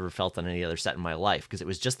free than I've ever felt on any other set in my life, because it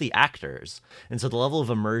was just the actors. And so the level of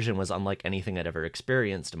immersion was unlike anything I'd ever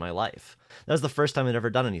experienced in my life. That was the first time I'd ever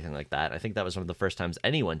done anything like that. I think that was one of the first times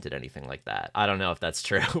anyone did anything like that. I don't know if that's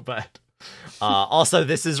true, but also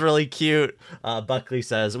this is really cute. Buckley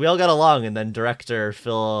says, we all got along, and then director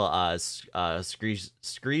Phil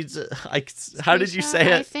Screeds, how did you say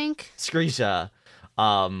it? I think Screesha.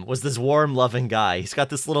 Was this warm, loving guy. He's got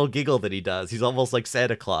this little giggle that he does. He's almost like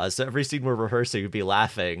Santa Claus. So every scene we're rehearsing, we'd be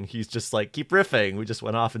laughing. He's just like, keep riffing. We just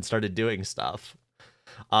went off and started doing stuff.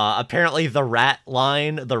 Apparently the rat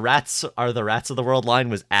line, the rats are the rats of the world line,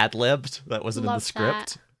 was ad-libbed. That wasn't in the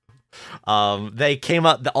script. They came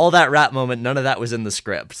up, all that rat moment, none of that was in the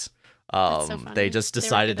script. So they just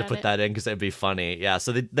decided to put that in because it'd be funny. Yeah,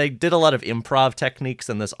 so they did a lot of improv techniques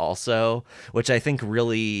in this also, which I think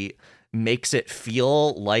really makes it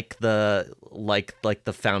feel like the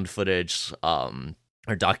found footage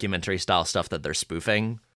or documentary style stuff that they're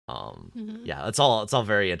spoofing. Yeah, it's all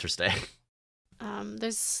very interesting.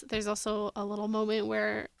 There's also a little moment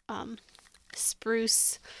where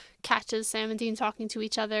Spruce catches Sam and Dean talking to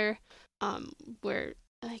each other, where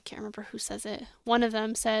I can't remember who says it. One of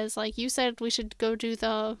them says, like, you said we should go do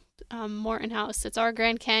the Morton house. It's our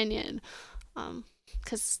Grand Canyon,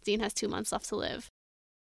 because Dean has 2 months left to live.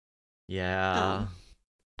 Yeah.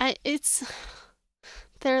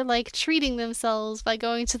 They're like treating themselves by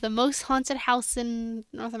going to the most haunted house in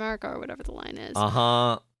North America, or whatever the line is.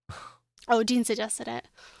 Uh-huh. Oh, Dean suggested it.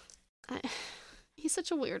 He's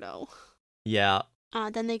such a weirdo. Yeah.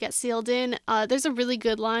 Then they get sealed in. There's a really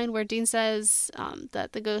good line where Dean says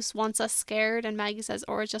that the ghost wants us scared, and Maggie says,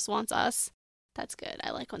 or it just wants us. That's good.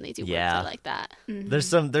 I like when they do wordplay like that. Mm-hmm.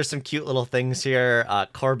 There's some cute little things here.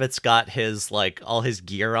 Corbett's got his like all his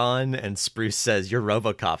gear on, and Spruce says, "You're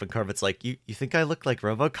RoboCop," and Corbett's like, "You think I look like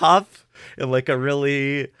RoboCop?" In like a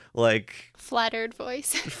really like flattered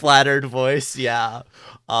voice. Flattered voice, yeah.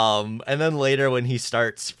 And then later when he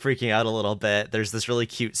starts freaking out a little bit, there's this really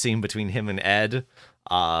cute scene between him and Ed.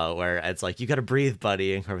 Where Ed's like, you gotta breathe,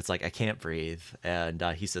 buddy, and Corbett's like, I can't breathe, and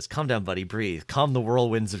he says, calm down, buddy, breathe, calm the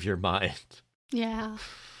whirlwinds of your mind. Yeah.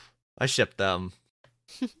 I ship them.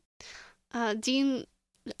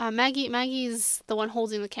 Maggie's the one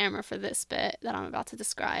holding the camera for this bit that I'm about to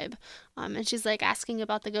describe. And she's like asking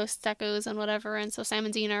about the ghost echoes and whatever, and so Sam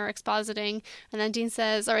and Dean are expositing, and then Dean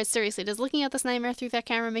says, all right, seriously, does looking at this nightmare through that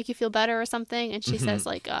camera make you feel better or something? And she says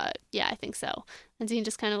like, yeah, I think so. And Dean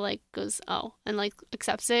just kind of like goes, oh, and like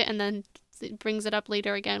accepts it, and then brings it up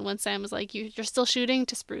later again when Sam is like, you're still shooting,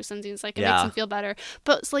 to Spruce, and Dean's like, it makes him feel better.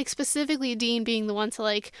 But it's like specifically Dean being the one to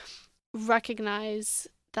like recognize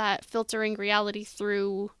that filtering reality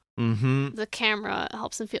through the camera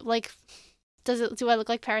helps him feel like, do I look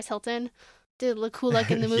like Paris Hilton? Did it look cool like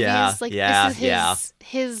in the movies? This is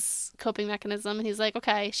his coping mechanism, and he's like,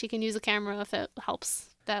 okay, she can use a camera if it helps.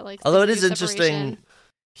 That like, although it is interesting,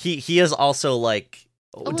 he is also like,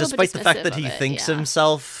 despite the fact that he thinks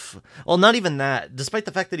himself, well, not even that, despite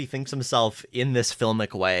the fact that he thinks himself in this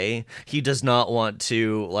filmic way, he does not want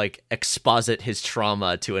to like exposit his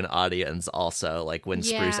trauma to an audience also. Like when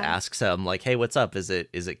Spruce asks him like, hey, what's up? Is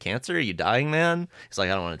it cancer? Are you dying, man? He's like,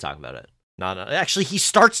 I don't want to talk about it. Actually, he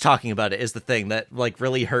starts talking about it is the thing that like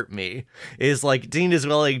really hurt me, is like Dean is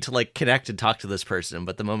willing to like connect and talk to this person,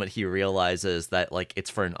 but the moment he realizes that like it's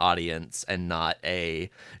for an audience and not a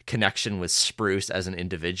connection with Spruce as an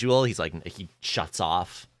individual, he's like, he shuts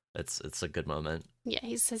off. It's a good moment. Yeah,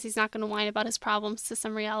 he says he's not going to whine about his problems to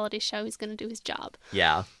some reality show. He's going to do his job.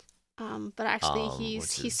 Yeah. But actually, he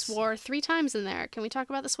swore 3 times in there. Can we talk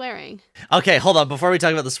about the swearing? Okay, hold on. Before we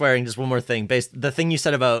talk about the swearing, just one more thing. The thing you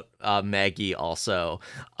said about Maggie also,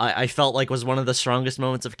 I felt like was one of the strongest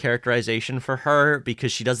moments of characterization for her,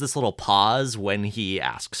 because she does this little pause when he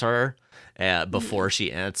asks her before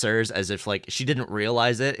she answers, as if like she didn't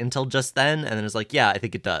realize it until just then, and then it's like, yeah, I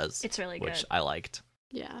think it does. It's really good. Which I liked.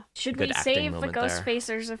 Yeah. Should Good we acting save the moment Ghost there.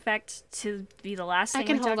 Facers effect to be the last thing I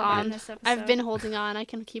can we hold talk about in on. this episode? I've been holding on. I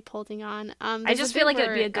can keep holding on. I There's just a feel bit like it'd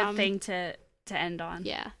be a where, good thing to end on.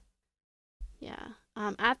 Yeah. Yeah.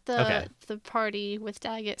 At the party with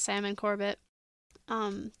Daggett, Sam, and Corbett,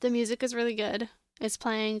 the music is really good. It's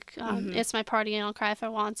playing It's My Party and I'll Cry If I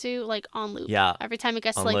Want to, like, on loop. Yeah. Every time it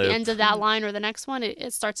gets to On like loop. the end of that line or the next one,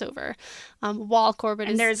 it starts over. While Corbett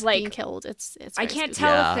And is there's, like, being killed. It's I very can't spooky.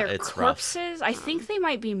 tell Yeah, if they're it's rough. corpses. I think they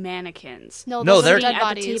might be mannequins. No, No, those they're- are dead At the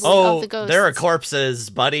bodies table. of Oh, the ghosts. there are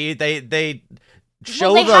corpses, buddy. They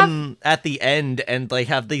show they them at the end, and they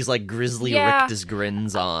have these like grisly Yeah. rictus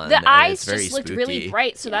grins on. The and eyes it's very just looked spooky. really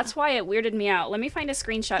bright, so Yeah. that's why it weirded me out. Let me find a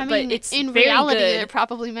screenshot, I mean, but it's in very reality, good. they're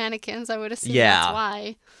probably mannequins. I would assume Yeah. that's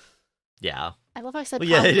why. Yeah. I love how I said Well,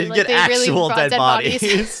 yeah, probably. they didn't like, get they really actual brought dead bodies.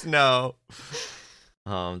 bodies. No.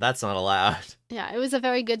 That's not allowed. Yeah, it was a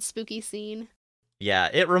very good spooky scene. Yeah,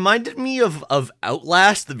 it reminded me of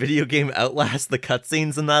Outlast, the video game Outlast, the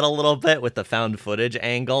cutscenes in that a little bit with the found footage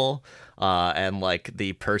angle, and like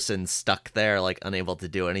the person stuck there, like unable to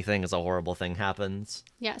do anything as a horrible thing happens.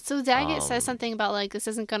 Yeah, so Daggett says Um, something about like this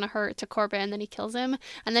isn't gonna hurt to Corbett, and then he kills him,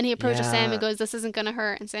 and then he approaches Sam Yeah. and goes, "This isn't gonna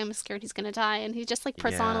hurt," and Sam is scared he's gonna die, and he just like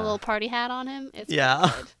puts on a Yeah. little party hat on him. It's Yeah.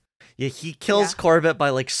 really good. Yeah, he kills Yeah. Corbett by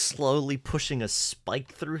like slowly pushing a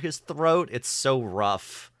spike through his throat. It's so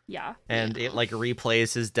rough. Yeah. And Yeah. it like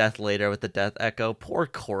replays his death later with the death echo. Poor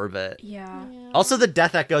Corbett. Yeah. Yeah. Also, the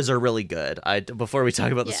death echoes are really good. Before we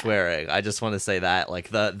talk about the Yeah. swearing, I just want to say that like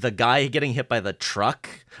the guy getting hit by the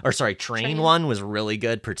train one was really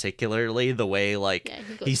good. Particularly the way like Yeah,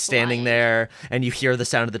 he goes he's standing flying. there and you hear the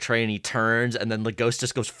sound of the train. He turns and then the ghost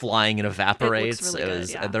just goes flying and evaporates. really good,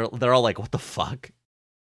 yeah. And they're all like, "What the fuck?"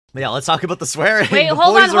 But yeah, let's talk about the swearing. Wait, The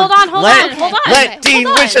hold boys on, are- hold on, hold let, on, hold on. Let Okay, Dean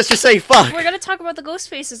hold on. Winchester say fuck. We're gonna talk about the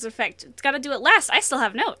Ghost Facers effect. It's gotta do it last. I still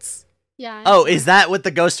have notes. Yeah. Oh, is that what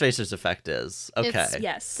the Ghost Facers effect is? Okay. It's-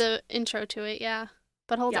 Yes. the intro to it? Yeah,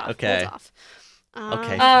 but hold Yeah. off. Okay. Hold off.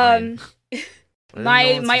 Okay. Um, I didn't know my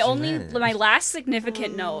that's my what you only meant. my last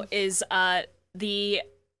significant note is the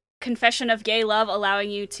confession of gay love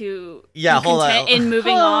allowing you to Yeah, be hold on. content in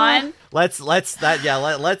moving on. Let's I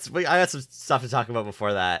got some stuff to talk about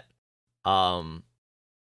before that.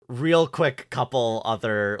 Real quick couple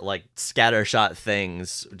other like scattershot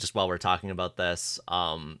things just while we're talking about this.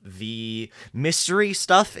 The mystery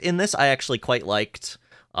stuff in this I actually quite liked.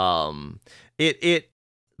 The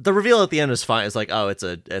reveal at the end was fine. It's like, oh,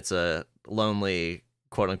 it's a lonely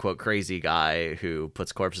quote unquote crazy guy who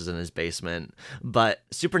puts corpses in his basement. But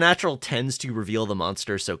Supernatural tends to reveal the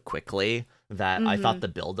monster so quickly that I thought the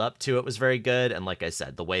build up to it was very good. And like I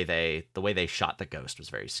said, the way they shot the ghost was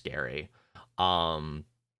very scary.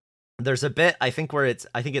 There's a bit I think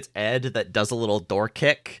it's Ed that does a little door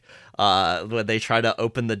kick when they try to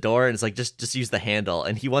open the door, and it's like just use the handle,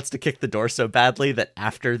 and he wants to kick the door so badly that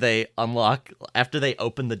after they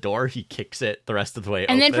open the door, he kicks it the rest of the way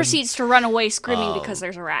And then open. proceeds to run away screaming because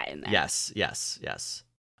there's a rat in there. Yes.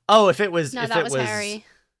 Oh, if it was No, if that it was Harry.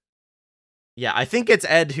 Yeah, I think it's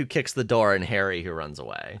Ed who kicks the door and Harry who runs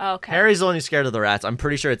away. Okay. Harry's the one who's scared of the rats. I'm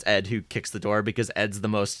pretty sure it's Ed who kicks the door because Ed's the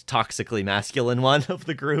most toxically masculine one of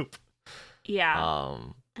the group. Yeah.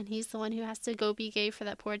 And he's the one who has to go be gay for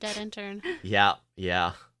that poor dead intern. Yeah.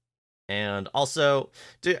 And also,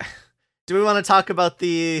 do we want to talk about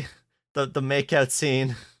the makeout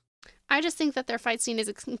scene? I just think that their fight scene is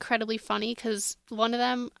incredibly funny because one of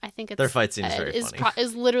them, I think it's Their fight scene is Ed, very funny.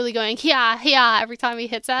 is literally going yeah every time he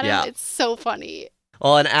hits at him. Yeah. It's so funny.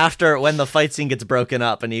 Well, and after when the fight scene gets broken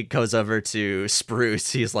up and he goes over to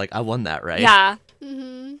Spruce, he's like, "I won that, right?" Yeah.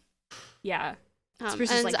 Mm-hmm. Yeah. Spruce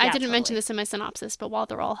And is like, I "Yeah, didn't mention totally." this in my synopsis, but while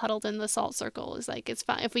they're all huddled in the salt circle, is like, it's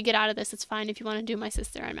fine if we get out of this. It's fine if you want to do my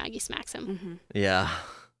sister. And Maggie smacks him. Mm-hmm. Yeah.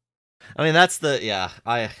 I mean, that's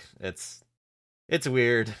it's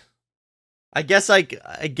weird. I guess I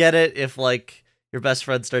get it if like your best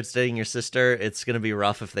friend starts dating your sister, it's going to be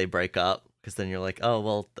rough if they break up because then you're like, "Oh,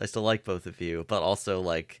 well, I still like both of you." But also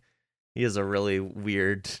like he is a really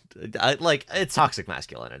weird it's toxic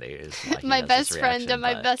masculinity is why he My has best this friend reaction, and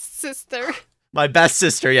my but- best sister. My best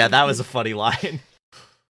sister. Yeah, that was a funny line.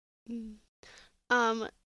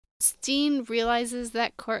 Steen realizes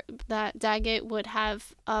that that Daggett would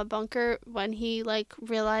have a bunker when he like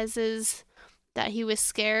realizes that he was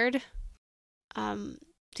scared.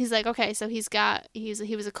 He's like, okay, so he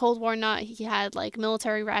was a Cold War nut. He had like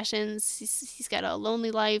military rations. He's got a lonely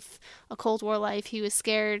life, a Cold War life. He was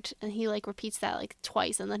scared, and he like repeats that like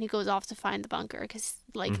twice, and then he goes off to find the bunker because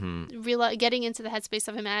like getting into the headspace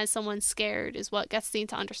of him as someone scared is what gets Steen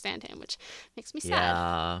to understand him, which makes me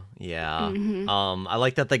sad. Yeah. Mhm. I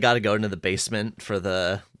like that they got to go into the basement for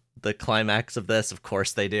the the climax of this. Of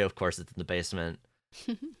course they do. Of course it's in the basement.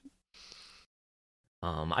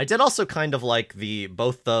 I did also kind of like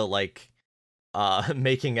both the like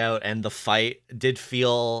making out and the fight did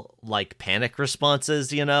feel like panic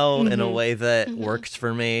responses, in a way that worked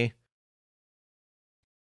for me.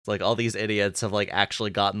 It's like all these idiots have like actually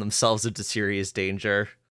gotten themselves into serious danger,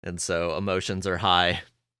 and so emotions are high.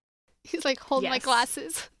 He's like, hold my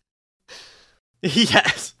glasses.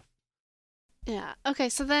 Yes. Yeah. Okay,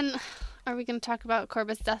 so then are we going to talk about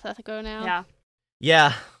Corbet's death echo now? Yeah.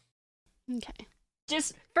 Yeah. Okay.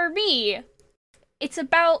 Just for me, it's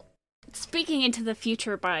about speaking into the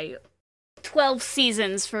future by 12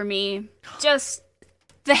 seasons for me. Just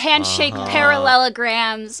the handshake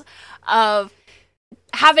parallelograms of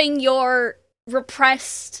having your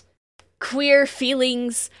repressed queer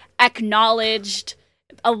feelings acknowledged,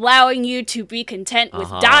 allowing you to be content with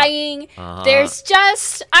dying. There's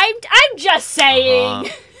just, I'm just saying.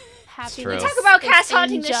 We talk about Cass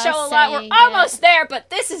haunting the show a lot. We're almost there, but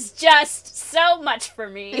this is just so much for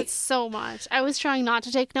me. It's so much. I was trying not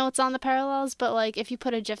to take notes on the parallels, but like if you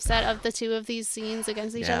put a GIF set of the two of these scenes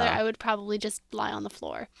against each other, I would probably just lie on the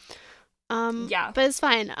floor. But it's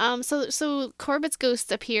fine. So Corbet's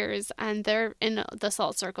ghost appears, and they're in the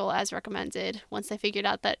salt circle as recommended. Once they figured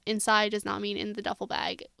out that inside does not mean in the duffel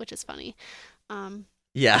bag, which is funny.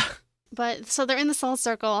 Yeah. But so they're in the salt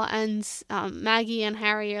circle, and Maggie and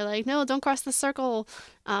Harry are like, "No, don't cross the circle."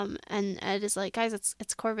 And Ed is like, "Guys,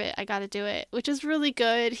 it's Corbett. I gotta do it," which is really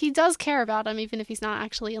good. He does care about him, even if he's not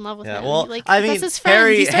actually in love with him. Well, that's his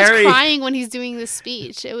friend. He starts crying when he's doing this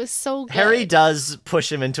speech. It was so good. Harry does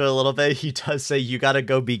push him into it a little bit. He does say, "You gotta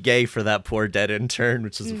go be gay for that poor dead intern,"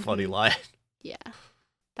 which is a funny line. Yeah,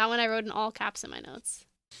 that one I wrote in all caps in my notes.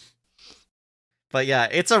 But yeah,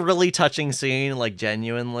 it's a really touching scene, like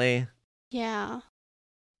genuinely. Yeah.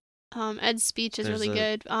 Ed's speech is really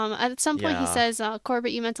good. At some point he says,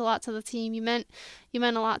 "Corbett, you meant a lot to the team. You meant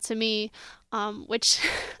a lot to me," which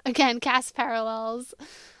again, cast parallels,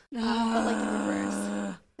 but like in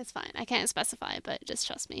reverse. It's fine. I can't specify, but just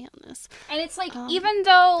trust me on this. And it's like, even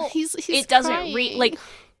though he's it doesn't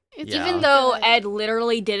even though good. Ed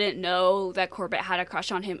literally didn't know that Corbett had a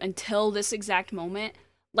crush on him until this exact moment,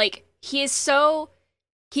 like he is still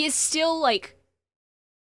like.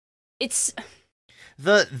 It's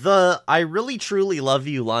the I really truly love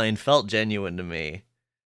you line felt genuine to me.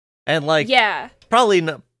 And like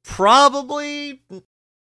probably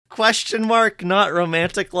question mark not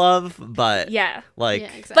romantic love, but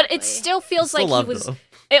exactly. But it still feels like he was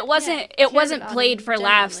it wasn't played for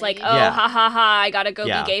laughs like, ha ha ha, I got to go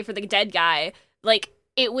be gay for the dead guy. Like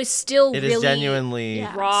it was still really is genuinely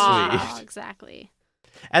raw. Sweet. Exactly.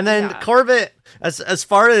 And then Corbett, as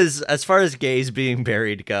far as gays being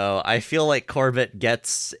buried go, I feel like Corbett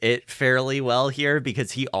gets it fairly well here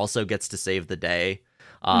because he also gets to save the day,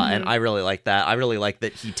 and I really like that. I really like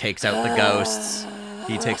that he takes out the ghosts.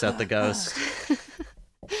 He takes out the ghost.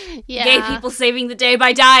 Gay people saving the day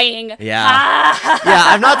by dying. Yeah, yeah.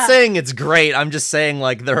 I'm not saying it's great. I'm just saying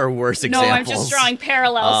like there are worse examples. No, I'm just drawing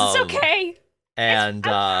parallels. It's okay. And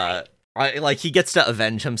he gets to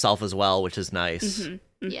avenge himself as well, which is nice.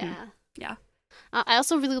 Yeah. Yeah. I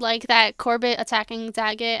also really like that Corbett attacking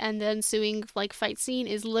Daggett and the ensuing like fight scene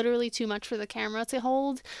is literally too much for the camera to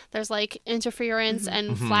hold. There's like interference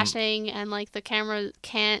and flashing, and like the camera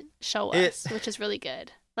can't show us, which is really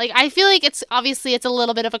good. Like I feel like it's a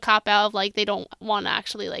little bit of a cop out of like they don't want to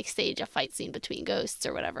actually like stage a fight scene between ghosts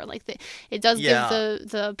or whatever. Like it does give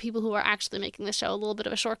the people who are actually making the show a little bit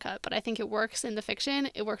of a shortcut, but I think it works in the fiction.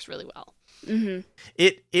 It works really well.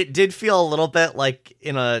 It did feel a little bit like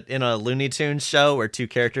in a Looney Tunes show where two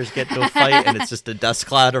characters get to a fight and it's just a dust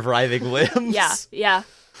cloud of writhing limbs. Yeah.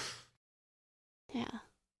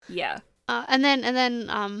 And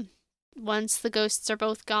then once the ghosts are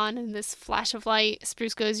both gone in this flash of light,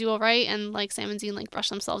 Spruce goes, "You all right?" And like Sam and Dean like brush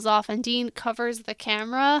themselves off, and Dean covers the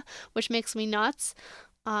camera, which makes me nuts.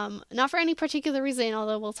 Not for any particular reason,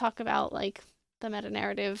 although we'll talk about like the meta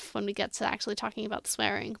narrative when we get to actually talking about the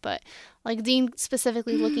swearing. But like Dean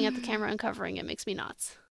specifically looking at the camera and covering it makes me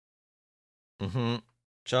nuts. I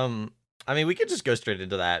mean, we could just go straight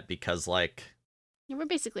into that because like we're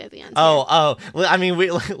basically at the end. Well, I mean,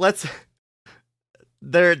 let's.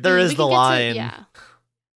 There is the line.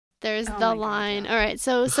 There's the line. All right,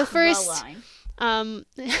 so first,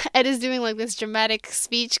 Ed is doing like this dramatic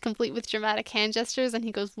speech, complete with dramatic hand gestures, and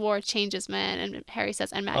he goes, "War changes man," and Harry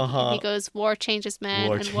says, "And Maggie," and he goes, "War changes man,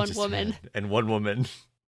 one woman." And one woman.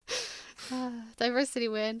 Diversity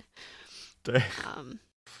win. And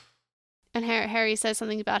Harry says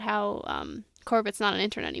something about how Corbett's not an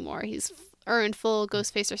intern anymore. He's earned full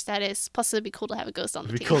Ghostfacer status. Plus, it'd be cool to have a ghost on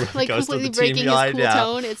the It'd be team. cool to have a Like, ghost on completely the breaking team, his yeah, cool yeah.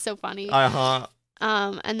 tone. It's so funny.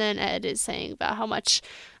 And then Ed is saying about how much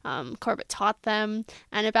Corbett taught them,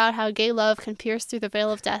 and about how gay love can pierce through the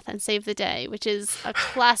veil of death and save the day, which is a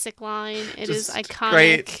classic line. It is Just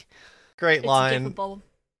iconic. Great line. Gifable.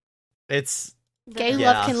 It's Gay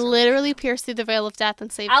Yeah. love can literally pierce through the veil of death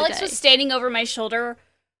and save Alex the day. was standing over my shoulder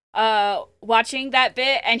watching that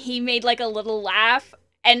bit, and he made like a little laugh,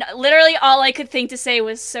 and literally all I could think to say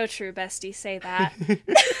was, "So true, bestie, say that."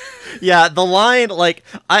 yeah, the line, like,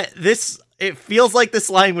 it feels like this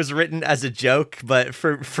line was written as a joke, but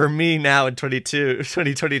for me now in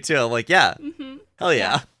 2022, I'm like, yeah, hell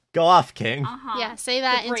yeah. Go off, King. Uh-huh. Yeah, say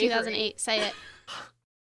that The in bravery. 2008. Say it.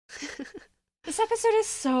 This episode is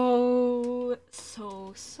so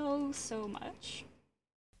much.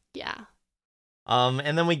 Yeah.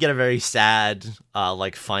 And then we get a very sad,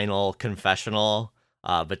 like, final confessional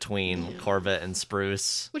between Corbett and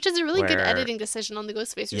Spruce. Which is a really good where- editing decision on the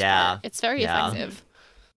Ghostfacers Yeah, part. It's very yeah. effective.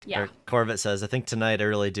 Yeah. Where Corbett says, "I think tonight I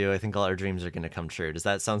really do. I think all our dreams are going to come true. Does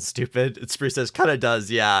that sound stupid?" And Spruce says, "Kind of does,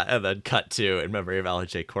 yeah." And then cut to in memory of Alan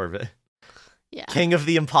J. Corbett. Yeah. King of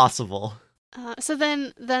the impossible. So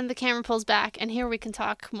then the camera pulls back, and here we can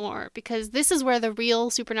talk more, because this is where the real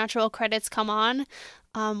Supernatural credits come on,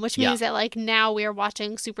 which means that, like, now we are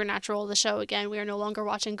watching Supernatural, the show, again. We are no longer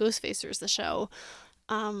watching Ghostfacers, the show,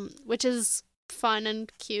 which is fun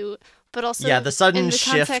and cute, but also Yeah, the sudden in the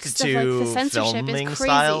shift context of, to like, the censorship filming is crazy.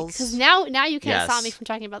 styles. Because now you can't stop Yes. me from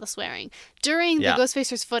talking about the swearing. During the Yeah.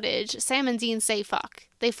 Ghostfacers footage, Sam and Dean say fuck.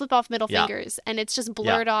 They flip off middle Yeah. fingers, and it's just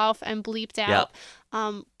blurred off and bleeped Yeah.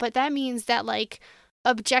 out. But that means that, like,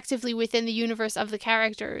 objectively within the universe of the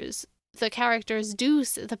characters do,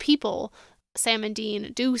 the people, Sam and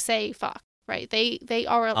Dean, do say fuck, right? They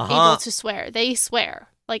are able to swear. They swear.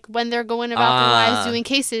 Like, when they're going about their lives doing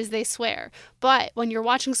cases, they swear. But when you're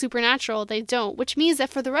watching Supernatural, they don't, which means that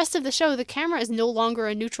for the rest of the show, the camera is no longer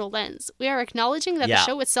a neutral lens. We are acknowledging that the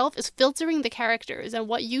show itself is filtering the characters, and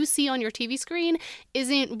what you see on your TV screen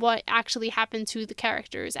isn't what actually happened to the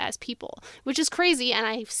characters as people, which is crazy, and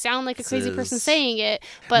I sound like a crazy person saying it,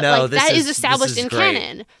 but No, like, this that is is established in great.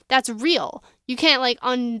 canon. That's real. You can't, like,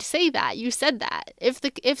 unsay that. You said that.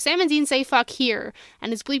 If Sam and Dean say fuck here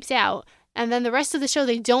and it's bleeped out, and then the rest of the show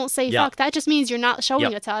they don't say fuck, that just means you're not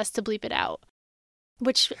showing it to us to bleep it out.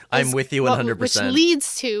 Which I'm with you 100%. Which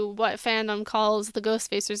leads to what fandom calls the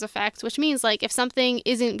Ghostfacers effect, which means, like, if something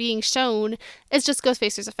isn't being shown, it's just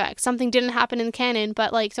Ghostfacers effect. Something didn't happen in canon,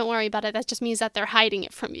 but, like, don't worry about it. That just means that they're hiding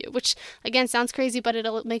it from you, which, again, sounds crazy, but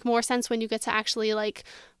it'll make more sense when you get to actually, like,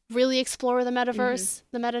 really explore the metaverse,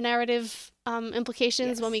 the meta-narrative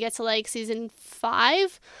implications when we get to, like, season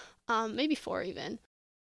 5, maybe 4 even.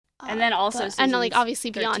 And then also and, like,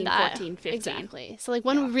 obviously 13, beyond that. 14, 15. Exactly. So, like,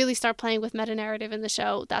 when we really start playing with meta-narrative in the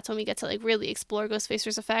show, that's when we get to, like, really explore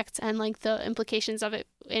Ghostfacers effect and, like, the implications of it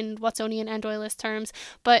in Watsonian and Doylist terms.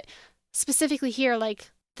 But specifically here,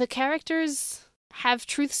 like, the characters have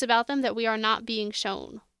truths about them that we are not being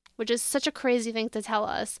shown, which is such a crazy thing to tell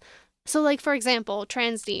us. So, like, for example,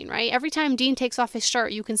 trans Dean, right? Every time Dean takes off his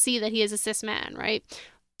shirt, you can see that he is a cis man, right?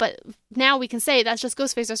 But now we can say that's just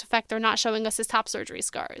Ghostfacer's effect. They're not showing us his top surgery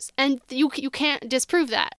scars. And you can't disprove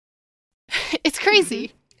that. It's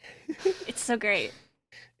crazy. It's so great.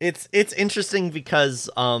 It's interesting because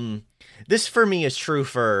this for me is true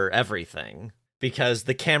for everything, because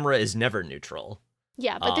the camera is never neutral.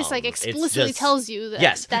 Yeah, but this, like, it's explicitly just- tells you that,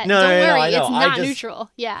 Yes. that No, don't no, worry, I know. it's I not just- neutral.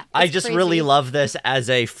 Yeah, I it's just crazy. really love this as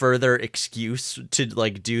a further excuse to,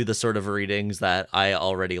 like, do the sort of readings that I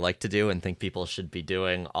already like to do and think people should be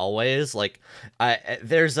doing always. Like,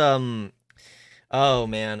 there's oh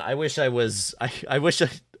man, I wish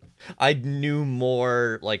I knew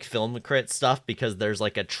more, like, film crit stuff, because there's,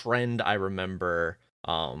 like, a trend I remember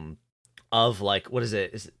of, like, what is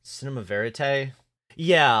it? Is it Cinema Verite?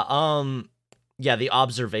 Yeah, the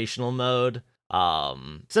observational mode.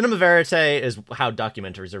 Cinema Verite is how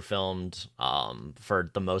documentaries are filmed, for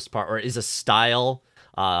the most part, or is a style,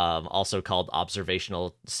 also called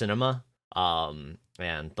observational cinema. And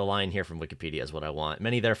the line here from Wikipedia is what I want.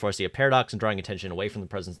 Many therefore see a paradox in drawing attention away from the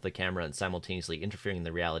presence of the camera and simultaneously interfering in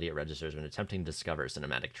the reality it registers when attempting to discover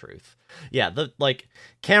cinematic truth. Yeah,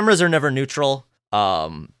 cameras are never neutral.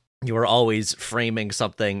 You are always framing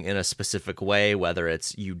something in a specific way, whether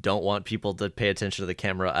it's you don't want people to pay attention to the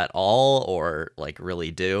camera at all, or, like,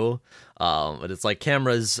 really do. But it's like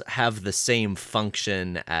cameras have the same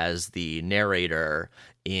function as the narrator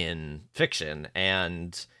in fiction,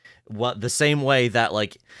 and the same way that,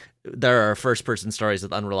 like, there are first-person stories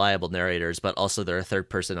with unreliable narrators, but also there are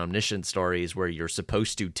third-person omniscient stories where you're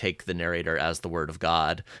supposed to take the narrator as the word of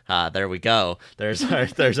God. There we go. There's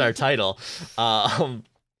our title.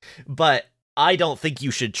 But I don't think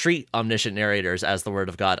you should treat omniscient narrators as the word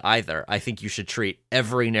of God either. I think you should treat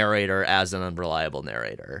every narrator as an unreliable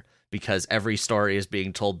narrator, because every story is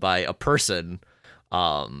being told by a person.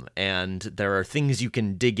 And there are things you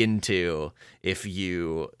can dig into if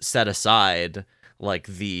you set aside like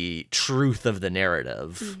the truth of the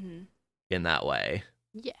narrative in that way.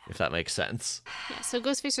 Yeah. If that makes sense. Yeah, so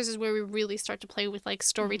Ghostfacers is where we really start to play with like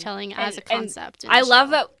storytelling as a concept. I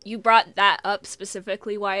love that you brought that up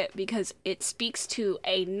specifically, Wyatt, because it speaks to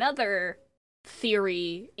another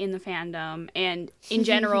theory in the fandom and in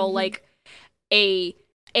general, like a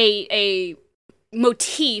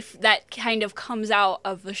motif that kind of comes out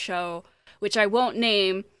of the show, which I won't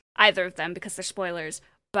name either of them because they're spoilers.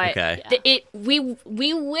 But we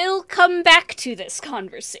will come back to this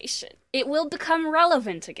conversation. It will become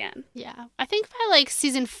relevant again. Yeah. I think by like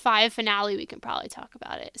season 5 finale we can probably talk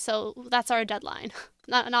about it. So that's our deadline.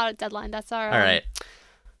 Not a deadline. That's our all right.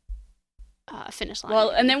 Finish line.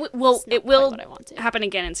 Well, and then it will happen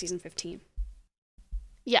again in season 15.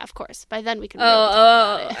 Yeah, of course. By then we can really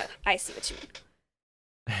talk about it. I see what you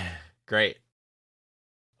mean. Great.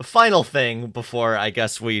 Final thing before I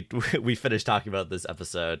guess we finish talking about this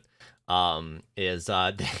episode is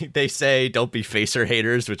they say don't be Facer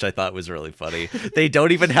haters, which I thought was really funny. They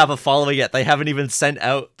don't even have a following yet. They haven't even sent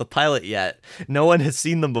out the pilot yet. No one has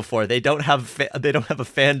seen them before. They don't have a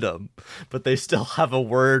fandom, but they still have a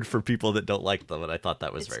word for people that don't like them, and I thought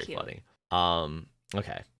that was very funny.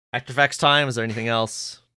 Okay. After Facts time. Is there anything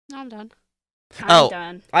else? No, I'm done. I'm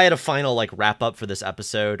done. I had a final like wrap up for this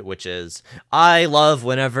episode, which is I love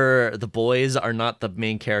whenever the boys are not the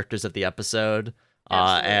main characters of the episode,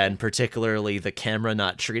 and particularly the camera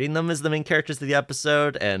not treating them as the main characters of the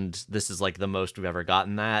episode. And this is like the most we've ever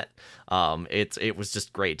gotten that. It was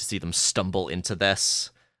just great to see them stumble into this,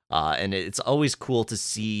 and it's always cool to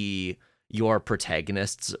see your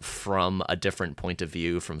protagonists from a different point of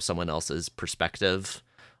view, from someone else's perspective.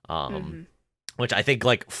 Which I think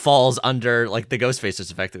like falls under like the Ghostfacers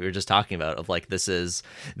effect that we were just talking about, of like this is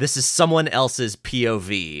someone else's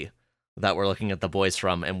POV that we're looking at the boys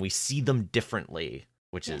from, and we see them differently,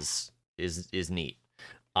 which is neat.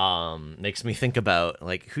 Makes me think about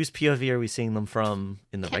like whose POV are we seeing them from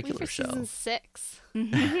in the regular show? Season 6.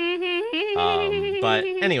 But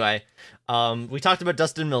anyway, we talked about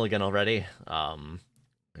Dustin Milligan already,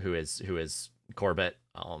 who is Corbett.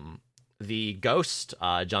 The ghost,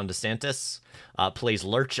 John DeSantis, plays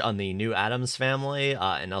Lurch on the New Addams Family,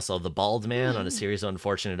 and also the Bald Man on A Series of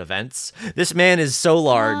Unfortunate Events. This man is so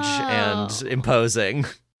large and imposing.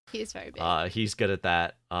 He's very big. He's good at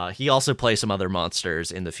that. He also plays some other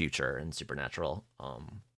monsters in the future in Supernatural.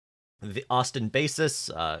 The Austin Basis,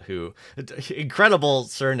 who incredible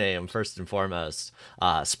surname first and foremost.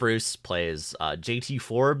 Spruce plays J.T.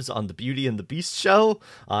 Forbes on the Beauty and the Beast show,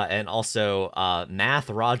 and also Math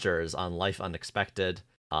Rogers on Life Unexpected.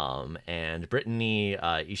 And Brittany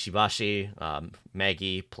Ishibashi,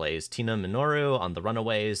 Maggie, plays Tina Minoru on The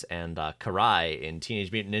Runaways, and Karai in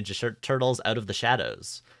Teenage Mutant Ninja Turtles Out of the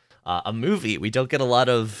Shadows. A movie. We don't get a lot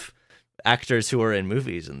of actors who are in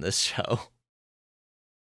movies in this show.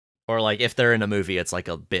 Or like if they're in a movie, it's like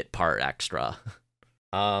a bit part extra.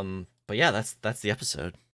 But yeah, that's the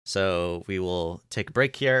episode. So we will take a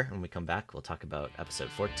break here. When we come back, we'll talk about episode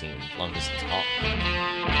 14, Long Distance Call.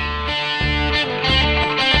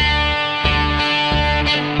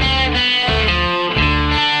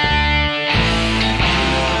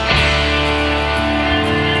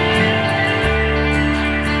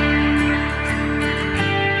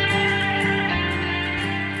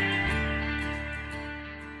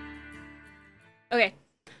 Okay.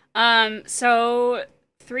 So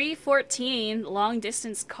 314, Long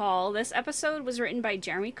Distance Call. This episode was written by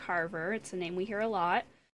Jeremy Carver. It's a name we hear a lot.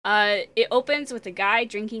 It opens with a guy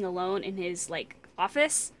drinking alone in his,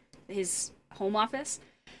 office, his home office.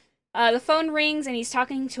 The phone rings and he's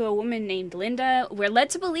talking to a woman named Linda. We're led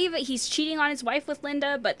to believe that he's cheating on his wife with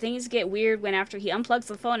Linda, but things get weird when after he unplugs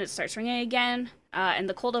the phone, it starts ringing again, and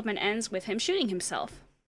the cold open ends with him shooting himself.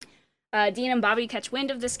 Dean and Bobby catch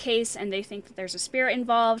wind of this case, and they think that there's a spirit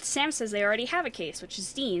involved. Sam says they already have a case, which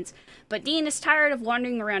is Dean's, but Dean is tired of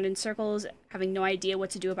wandering around in circles, having no idea what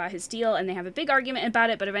to do about his deal, and they have a big argument about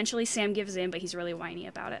it, but eventually Sam gives in, but he's really whiny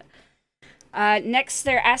about it. Next,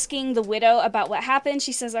 they're asking the widow about what happened.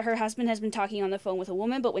 She says that her husband has been talking on the phone with a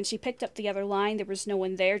woman, but when she picked up the other line, there was no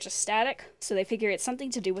one there, just static, so they figure it's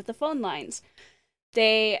something to do with the phone lines.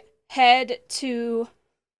 They head to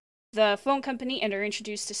the phone company and are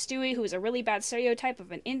introduced to Stewie, who is a really bad stereotype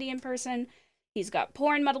of an Indian person. He's got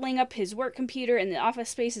porn muddling up his work computer, and the office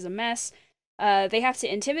space is a mess. They have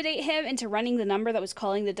to intimidate him into running the number that was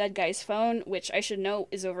calling the dead guy's phone, which I should note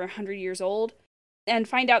is over 100 years old, and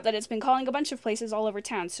find out that it's been calling a bunch of places all over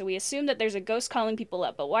town, so we assume that there's a ghost calling people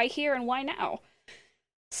up, but why here and why now?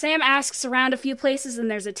 Sam asks around a few places, and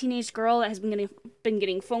there's a teenage girl that has been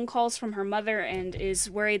getting phone calls from her mother and is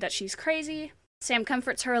worried that she's crazy. Sam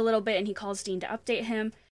comforts her a little bit, and he calls Dean to update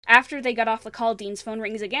him. After they got off the call, Dean's phone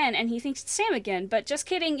rings again, and he thinks it's Sam again, but just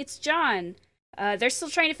kidding, it's John. They're still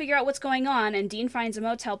trying to figure out what's going on, and Dean finds a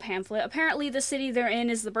motel pamphlet. Apparently, the city they're in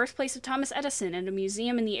is the birthplace of Thomas Edison, and a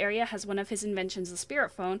museum in the area has one of his inventions, the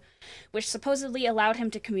spirit phone, which supposedly allowed him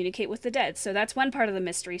to communicate with the dead. So that's one part of the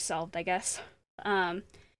mystery solved, I guess.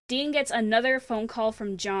 Dean gets another phone call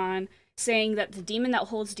from John saying that the demon that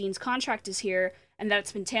holds Dean's contract is here, and that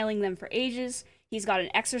it's been tailing them for ages. He's got an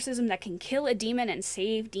exorcism that can kill a demon and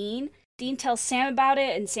save Dean. Dean tells Sam about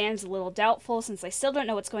it, and Sam's a little doubtful since they still don't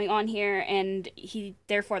know what's going on here, and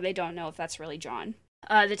therefore they don't know if that's really John.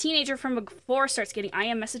 The teenager from before starts getting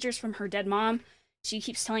IM messages from her dead mom. She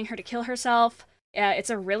keeps telling her to kill herself. It's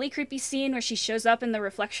a really creepy scene where she shows up in the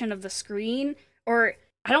reflection of the screen, or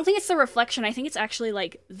I don't think it's the reflection, I think it's actually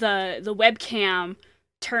like the webcam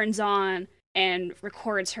turns on and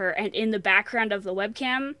records her, and in the background of the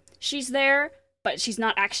webcam, she's there, but she's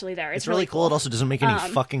not actually there. It's really cool. It also doesn't make any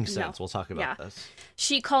fucking sense. No. We'll talk about this.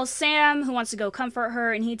 She calls Sam, who wants to go comfort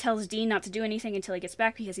her, and he tells Dean not to do anything until he gets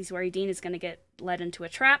back because he's worried Dean is going to get led into a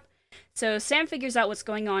trap. So Sam figures out what's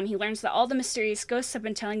going on. He learns that all the mysterious ghosts have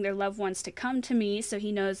been telling their loved ones to come to me, so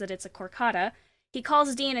he knows that it's a corcata. He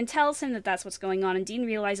calls Dean and tells him that that's what's going on, and Dean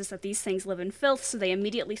realizes that these things live in filth, so they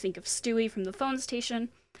immediately think of Stewie from the phone station.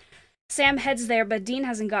 Sam heads there, but Dean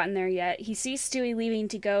hasn't gotten there yet. He sees Stewie leaving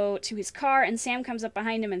to go to his car, and Sam comes up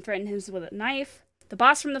behind him and threatens him with a knife. The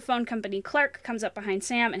boss from the phone company, Clark, comes up behind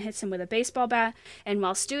Sam and hits him with a baseball bat, and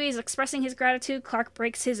while Stewie is expressing his gratitude, Clark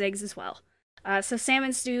breaks his eggs as well. So Sam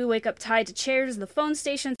and Stewie wake up tied to chairs in the phone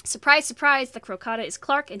station. Surprise, surprise, the crocata is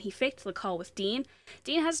Clark, and he faked the call with Dean.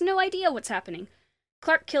 Dean has no idea what's happening.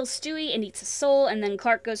 Clark kills Stewie and eats his soul, and then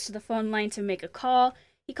Clark goes to the phone line to make a call.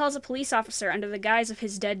 He calls a police officer under the guise of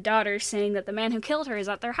his dead daughter, saying that the man who killed her is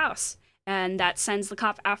at their house, and that sends the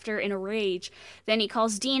cop after in a rage. Then he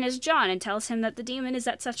calls Dean as John and tells him that the demon is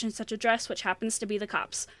at such and such address, which happens to be the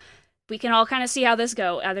cops. We can all kind of see how this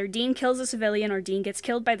goes. Either Dean kills a civilian or Dean gets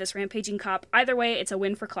killed by this rampaging cop. Either way, it's a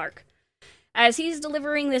win for Clark. As he's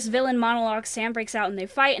delivering this villain monologue, Sam breaks out and they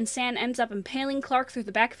fight, and Sam ends up impaling Clark through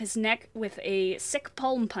the back of his neck with a sick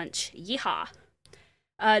palm punch. Yeehaw.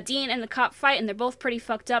 Dean and the cop fight, and they're both pretty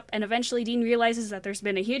fucked up, and eventually Dean realizes that there's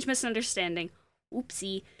been a huge misunderstanding.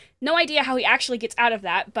 Oopsie. No idea how he actually gets out of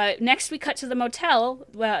that, but next we cut to the motel.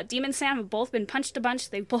 Dean and Sam have both been punched a bunch.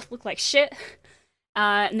 They both look like shit.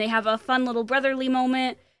 And they have a fun little brotherly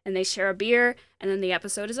moment, and they share a beer, and then the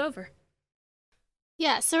episode is over.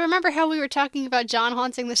 Yeah, so remember how we were talking about John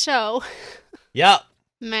haunting the show? Yep.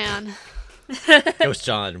 Man. Ghost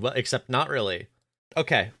John. Well, except not really.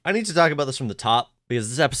 Okay, I need to talk about this from the top, because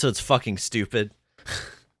this episode's fucking stupid.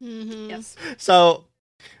 Mm-hmm. Yes. So,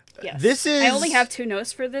 Yes. this is... I only have 2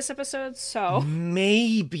 notes for this episode, so...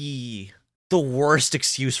 maybe the worst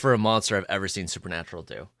excuse for a monster I've ever seen Supernatural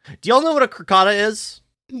do. Do y'all know what a crocata is?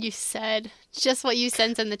 You said just what you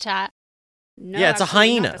sent in the chat. No, Yeah, it's a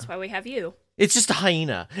absolutely not. hyena. That's why we have you. It's just a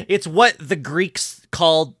hyena. It's what the Greeks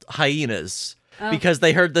called hyenas. Because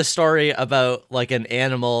they heard this story about like an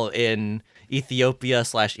animal in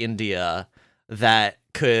Ethiopia/India that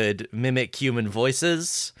could mimic human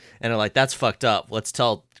voices, and are like, that's fucked up. Let's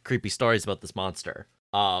tell creepy stories about this monster.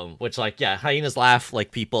 Which, like, yeah, hyenas laugh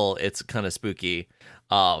like people. It's kind of spooky.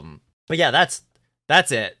 But yeah, that's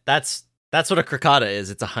it. That's what a crocata is.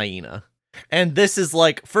 It's a hyena. And this is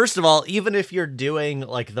like, first of all, even if you're doing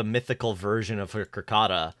like the mythical version of a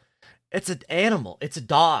crocata, it's an animal. It's a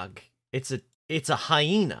dog. It's a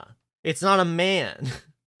hyena. It's not a man.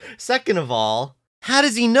 Second of all, how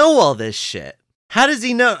does he know all this shit? How does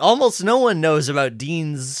he know? Almost no one knows about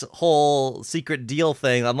Dean's whole secret deal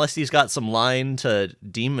thing unless he's got some line to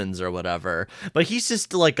demons or whatever. But he's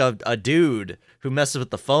just like a dude who messes with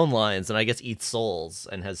the phone lines and I guess eats souls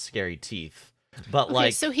and has scary teeth. But Okay,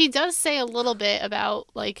 like, so he does say a little bit about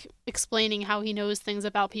like explaining how he knows things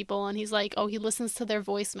about people, and he's like, oh, he listens to their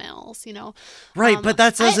voicemails, you know. right, but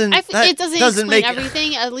that doesn't. it doesn't explain make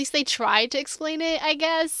everything. At least they tried to explain it, I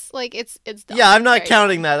guess. Like it's dumb. Yeah, I'm not Very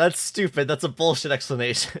counting that. That's stupid. That's a bullshit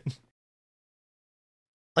explanation.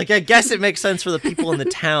 Like, I guess it makes sense for the people in the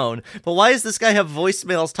town, but why does this guy have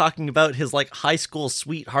voicemails talking about his, like, high school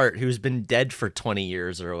sweetheart who's been dead for 20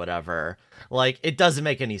 years or whatever? Like, it doesn't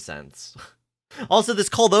make any sense. Also, this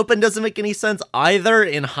cold open doesn't make any sense either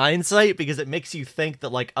in hindsight, because it makes you think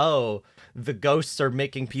that, like, oh, the ghosts are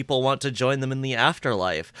making people want to join them in the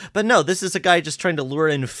afterlife. But no, this is a guy just trying to lure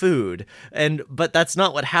in food, but that's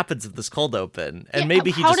not what happens at this cold open. And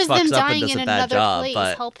maybe he just fucks up and does a bad job.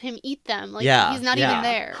 But help him eat them. Like, yeah, he's not even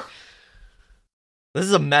there. This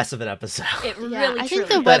is a mess of an episode. It really, I think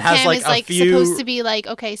the truly webcam has, like, is supposed to be like,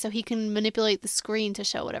 okay, so he can manipulate the screen to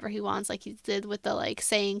show whatever he wants, like he did with the like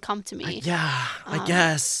saying "come to me." Yeah, I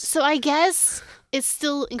guess. So I guess it's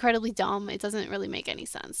still incredibly dumb. It doesn't really make any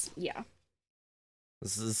sense. Yeah.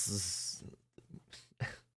 This is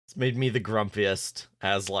it's made me the grumpiest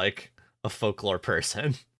as like a folklore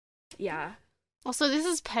person. Yeah. Also, this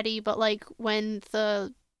is petty, but like when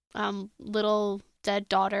the little dead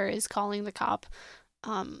daughter is calling the cop,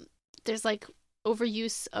 there's like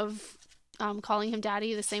overuse of calling him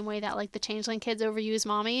daddy the same way that like the changeling kids overuse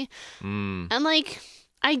mommy. And like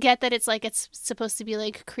I get that it's like it's supposed to be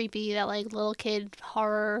like creepy, that like little kid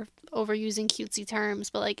horror overusing cutesy terms,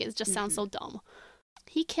 but like it just sounds so dumb.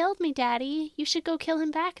 He killed me, daddy. You should go kill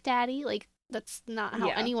him back, daddy. Like that's not how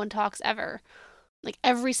anyone talks ever. Like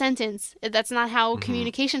every sentence, that's not how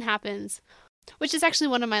communication happens. Which is actually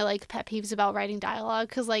one of my like pet peeves about writing dialogue,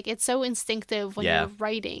 because like it's so instinctive when you're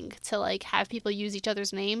writing to like have people use each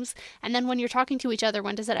other's names, and then when you're talking to each other,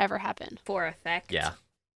 when does that ever happen? For effect. Yeah,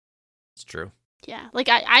 it's true. Yeah, like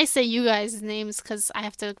I say you guys' names because I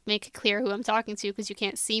have to make it clear who I'm talking to, because you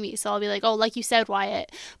can't see me, so I'll be like, oh, like you said,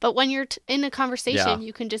 Wyatt. But when you're in a conversation,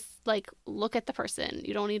 you can just like look at the person.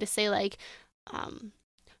 You don't need to say like,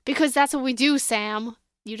 because that's what we do, Sam.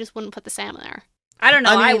 You just wouldn't put the Sam in there. I don't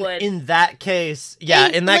know. I mean, would. In that case, yeah.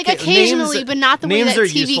 In that like case, occasionally, names, but not the way names that are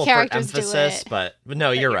TV useful characters for emphasis, do it. But no,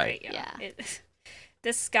 you're right. Yeah.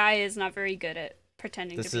 This guy is not very good at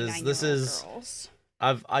pretending to be 9-year-old girls.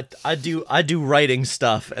 I do writing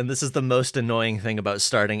stuff, and this is the most annoying thing about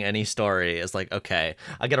starting any story. Is like, okay,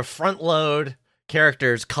 I get a front load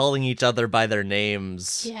characters calling each other by their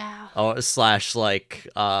names, / like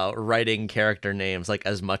writing character names like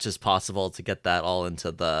as much as possible to get that all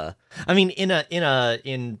into the. I mean,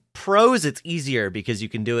 in prose it's easier because you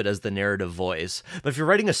can do it as the narrative voice, but if you're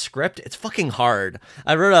writing a script, it's fucking hard.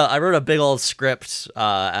 I wrote a big old script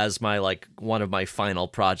as my like one of my final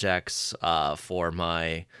projects for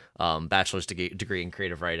my bachelor's degree in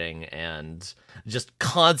creative writing, and just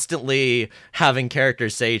constantly having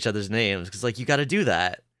characters say each other's names, because like you got to do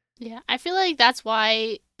that. Yeah, I feel like that's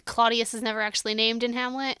why Claudius is never actually named in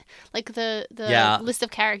Hamlet. Like the list of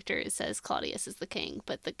characters says Claudius is the king,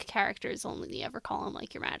 but the characters only ever call him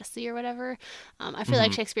like Your Majesty or whatever. I feel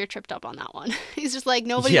like Shakespeare tripped up on that one. He's just like,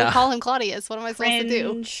 nobody will call him Claudius. What am I supposed to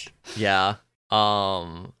do? Yeah.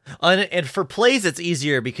 And for plays it's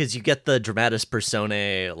easier because you get the dramatis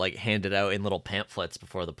personae like handed out in little pamphlets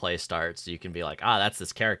before the play starts, so you can be like, that's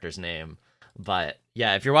this character's name. But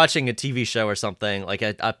yeah, if you're watching a TV show or something, like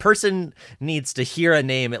a person needs to hear a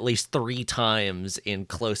name at least 3 times in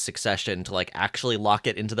close succession to like actually lock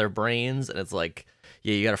it into their brains, and it's like,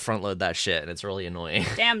 yeah, you gotta front load that shit, and it's really annoying.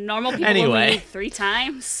 Damn, normal people only need 3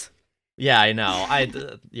 times. Yeah, I know.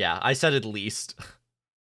 I said at least.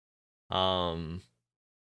 Yeah.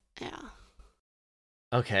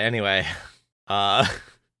 Okay, anyway. A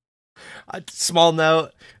small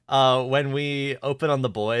note, when we open on the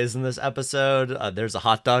boys in this episode, there's a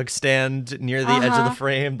hot dog stand near the edge of the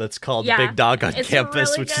frame that's called Big Dog on Campus,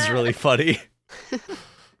 really which is really funny.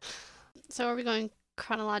 So are we going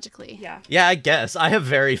chronologically? Yeah. Yeah, I guess. I have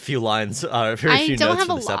very few lines, very few notes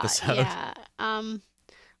for this episode. Yeah.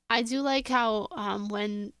 I do like how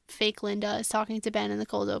when fake Linda is talking to Ben in the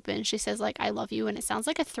cold open, she says like, "I love you," and it sounds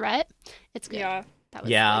like a threat. It's good. Yeah. That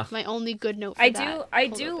was like, my only good note for that. I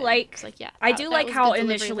do like how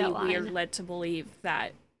initially we are led to believe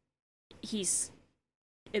that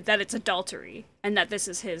that it's adultery and that this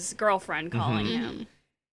is his girlfriend calling him.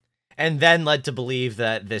 And then led to believe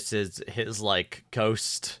that this is his like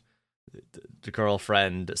ghost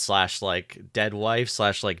girlfriend / like dead wife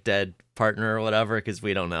 / like dead partner or whatever, because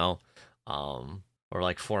we don't know, or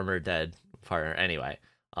like former dead partner anyway.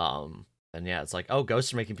 And yeah, it's like, oh,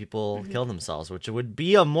 ghosts are making people kill themselves, which would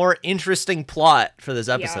be a more interesting plot for this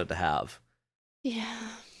episode to have. Yeah.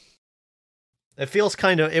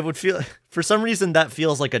 It would feel, for some reason, that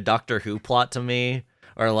feels like a Doctor Who plot to me.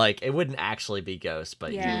 Or like, it wouldn't actually be ghosts,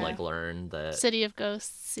 but you like learn that. City of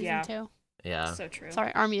Ghosts, season 2. Yeah. So true.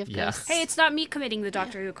 Sorry, Army of Ghosts. Hey, it's not me committing the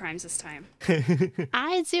Doctor Who crimes this time.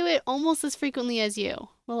 I do it almost as frequently as you.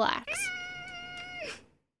 Relax.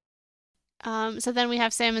 So then we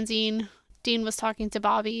have Sam and Dean. Dean was talking to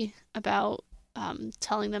Bobby about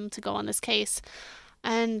telling them to go on this case.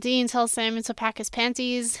 And Dean tells Sam to pack his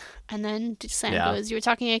panties. And then Sam goes, "You were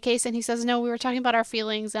talking a case?" And he says, "No, we were talking about our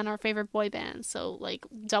feelings and our favorite boy band." So, like,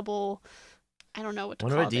 double, I don't know what to call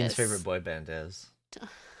this. I wonder what Dean's favorite boy band is.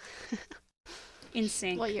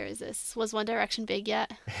 NSYNC. What year is this? Was One Direction big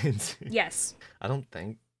yet? Yes. I don't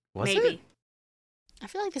think. Was Maybe. it? I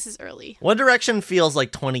feel like this is early. One Direction feels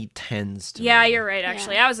like 2010s to me. Yeah, you're right,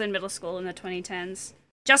 actually. I was in middle school in the 2010s.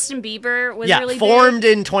 Justin Bieber was really formed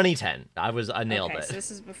big. in 2010. I nailed it. So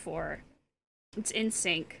this is before. It's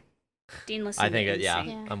NSYNC. Dean listened I think to it,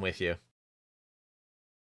 NSYNC. I'm with you.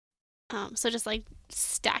 So just like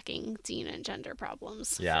stacking Dean and gender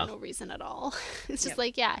problems for no reason at all. It's just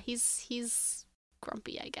like, he's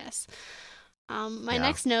grumpy, I guess. My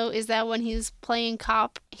next note is that when he's playing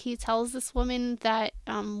cop, he tells this woman that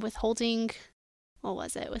withholding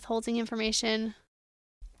information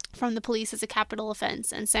from the police is a capital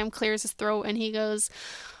offense. And Sam clears his throat and he goes,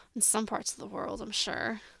 "In some parts of the world, I'm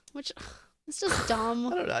sure." Which, it's just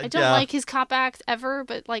dumb. I don't like his cop act ever,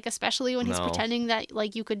 but like especially when he's pretending that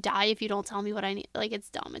like you could die if you don't tell me what I need. Like, it's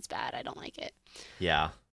dumb. It's bad. I don't like it. Yeah.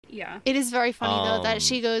 It is very funny, though, that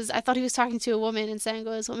she goes, "I thought he was talking to a woman," and Sam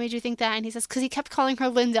goes, "What made you think that?" And he says, "Because he kept calling her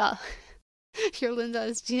Linda." Your Linda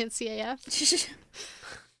is GNCAF.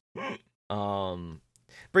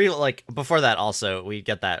 Like, before that, also, we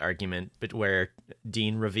get that argument where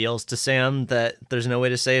Dean reveals to Sam that there's no way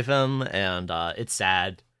to save him, and it's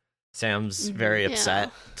sad. Sam's very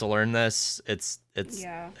upset to learn this. It's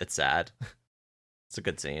sad. It's a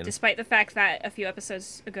good scene. Despite the fact that a few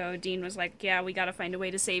episodes ago, Dean was like, "Yeah, we gotta find a way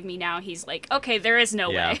to save me now." He's like, "Okay, there is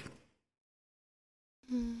no way."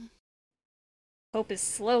 Hope is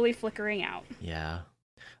slowly flickering out. Yeah.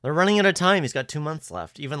 They're running out of time. He's got 2 months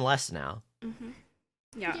left. Even less now. Mm-hmm.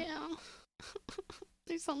 Yeah.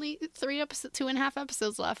 There's only 2.5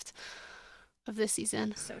 episodes left of this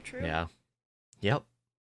season. So true. Yeah. Yep.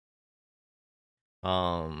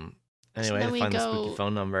 Anyway, so we find the spooky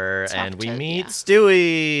phone number, and we meet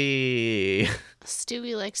Stewie. Stewie.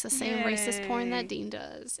 Stewie likes the same racist porn that Dean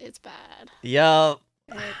does. It's bad. Yep.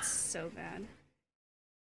 It's so bad.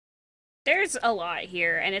 There's a lot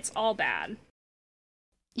here, and it's all bad.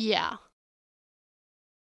 Yeah.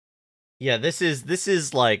 Yeah, this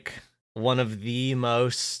is like one of the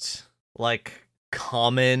most like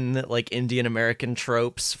common like Indian American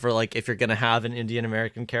tropes for like if you're gonna have an Indian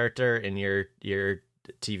American character in your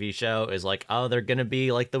TV show is like, oh, they're gonna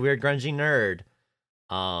be like the weird grungy nerd.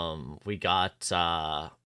 We got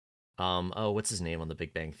what's his name on The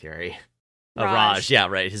Big Bang Theory? Raj. Yeah,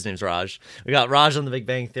 right. His name's Raj. We got Raj on The Big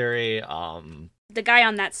Bang Theory. The guy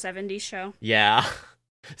on That 70s Show. Yeah.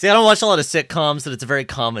 See, I don't watch a lot of sitcoms, but it's a very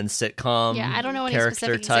common sitcom. Yeah, I don't know any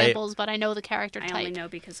specific examples, but I know the character type. I only know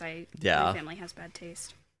because my family has bad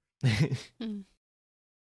taste.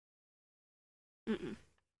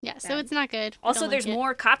 Yeah, so it's not good. Also, there's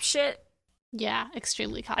more cop shit. Yeah,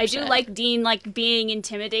 extremely cop shit. I do like Dean like being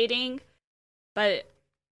intimidating, but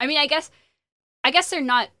I mean, I guess they're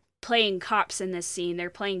not playing cops in this scene.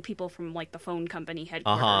 They're playing people from like the phone company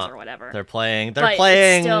headquarters or whatever. They're playing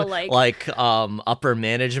still, like upper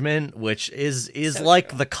management, which is so like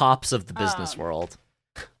true. The cops of the business world.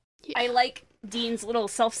 I like Dean's little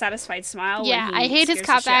self-satisfied smile. Yeah, when he I hate his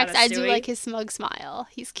cop act. I do like his smug smile.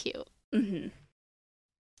 He's cute. Mm-hmm.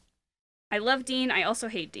 I love Dean. I also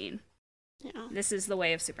hate Dean. Yeah. This is the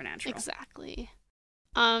way of Supernatural. Exactly.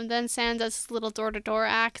 Then Sam does his little door-to-door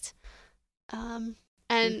act. And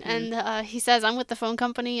he says, "I'm with the phone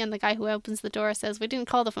company," and the guy who opens the door says, "We didn't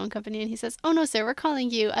call the phone company," and he says, "Oh no, sir, we're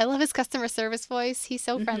calling you." I love his customer service voice. He's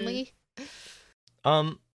so friendly.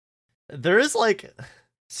 There is like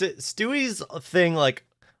Stewie's thing, like,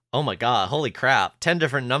 oh my god, holy crap, 10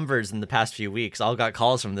 different numbers in the past few weeks all got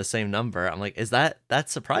calls from the same number. I'm like, is that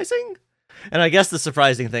surprising? And I guess the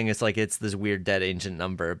surprising thing is like it's this weird dead ancient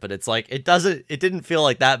number, but it's like it didn't feel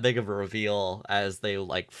like that big of a reveal as they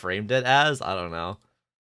like framed it as. I don't know.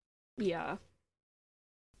 Yeah.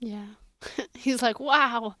 He's like,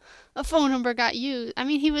 "Wow, a phone number got used." I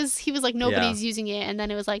mean, he was like nobody's using it, and then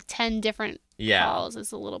it was like 10 different calls.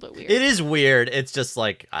 It's a little bit weird. It is weird. It's just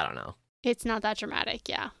like, I don't know. It's not that dramatic.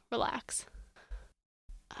 Yeah, relax.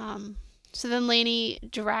 So then Lainey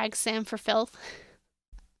drags Sam for filth.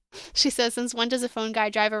 She says, "Since when does a phone guy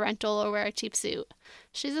drive a rental or wear a cheap suit?"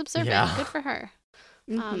 She's observant. Yeah. Good for her.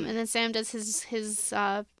 And then Sam does his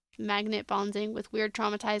magnet bonding with weird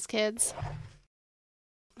traumatized kids.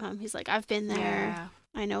 He's like, "I've been there. Yeah.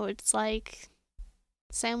 I know what it's like."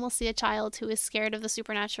 Sam will see a child who is scared of the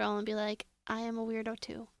supernatural and be like, "I am a weirdo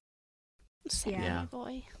too." Sam,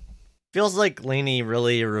 boy. Feels like Lainey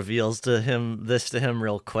really reveals to him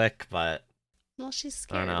real quick, but Well, she's I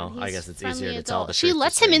scared. don't know. I He's guess it's friendly easier to adult. tell the She truth to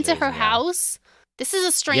lets him into strangers, her yeah. house. This is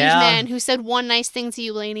a strange Yeah. man who said one nice thing to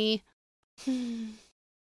you, Lainey.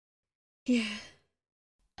 Yeah.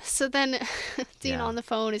 So then Dean Yeah. on the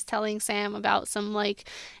phone is telling Sam about some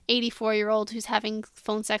 84-year-old who's having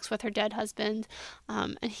phone sex with her dead husband.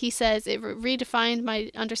 And he says it redefined my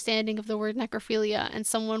understanding of the word necrophilia. And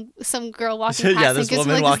some girl walking past Yeah, and this gives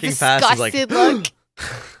me woman walking this past is like, disgusted look.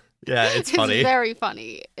 yeah, it's funny. It's very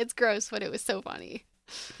funny. It's gross, but it was so funny.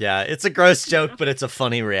 Yeah, it's a gross joke, but it's a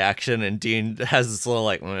funny reaction, and Dean has this little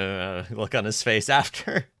look on his face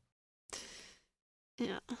after.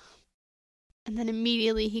 Yeah. And then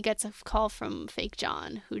immediately he gets a call from fake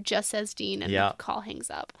John, who just says Dean, and Yeah. the call hangs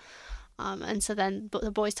up. And so then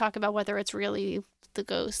the boys talk about whether it's really the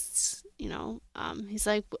ghosts, He's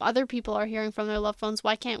like, other people are hearing from their loved ones.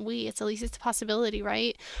 Why can't we? It's at least it's a possibility,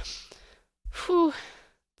 right? Whew.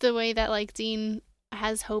 The way that, Dean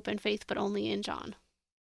has hope and faith, but only in John.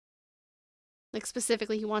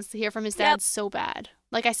 Specifically, he wants to hear from his dad so bad.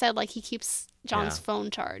 Like I said, he keeps John's phone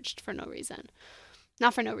charged for no reason.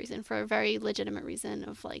 Not for no reason, for a very legitimate reason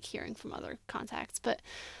of hearing from other contacts. But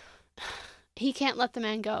he can't let the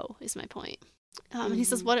man go, is my point. And he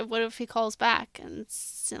says, what if he calls back? And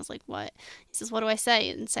Sam's like, what? He says, what do I say?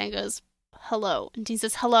 And Sam goes, hello. And Dean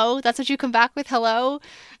says, hello? That's what you come back with? Hello?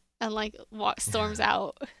 And storms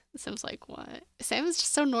out. Sam's like, what? Sam is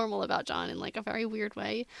just so normal about John in a very weird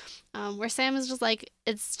way. Where Sam is just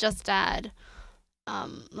it's just dad.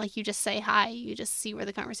 You just say hi, you just see where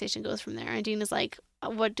the conversation goes from there. And Dean is like,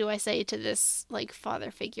 what do I say to this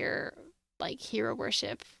father figure, hero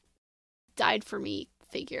worship, died for me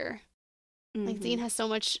figure? Dean has so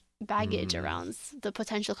much baggage around the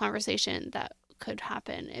potential conversation that could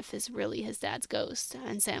happen if it's really his dad's ghost.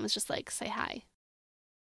 And Sam is just say hi.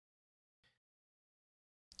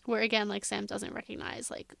 Where again, Sam doesn't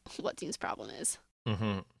recognize what Dean's problem is.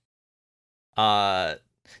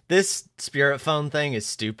 This spirit phone thing is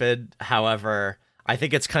stupid. However, I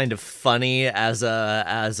think it's kind of funny as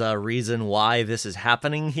a reason why this is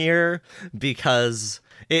happening here, because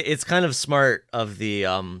it's kind of smart of the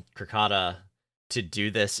Krikata to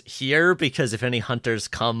do this here, because if any hunters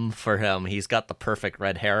come for him, he's got the perfect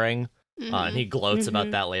red herring, and he gloats about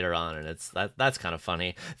that later on, and that's kind of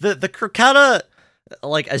funny. The Krikata,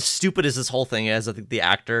 as stupid as this whole thing is, I think the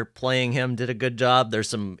actor playing him did a good job. There's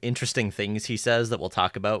some interesting things he says that we'll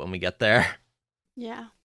talk about when we get there. Yeah.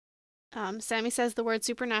 Sammy says the word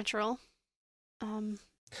supernatural.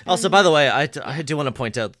 Also, by the way, I do want to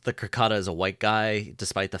point out that the Krikata is a white guy,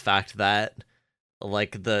 despite the fact that,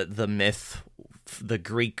 the myth, the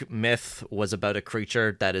Greek myth was about a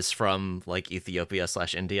creature that is from,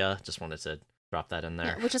 Ethiopia/India. Just wanted to drop that in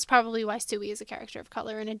there. Yeah, which is probably why Stewie is a character of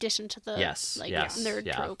color, in addition to the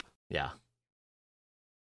nerd trope. Yeah.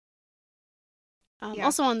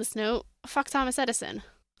 Also on this note, fuck Thomas Edison.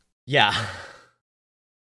 Yeah.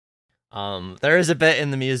 There is a bit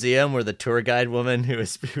in the museum where the tour guide woman, who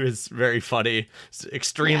is very funny,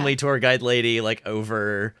 extremely tour guide lady,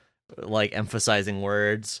 over emphasizing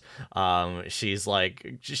words. She's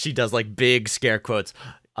she does big scare quotes,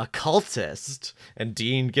 occultist, and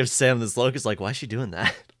Dean gives Sam this look. Is why is she doing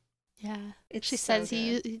that? Yeah, It's she so says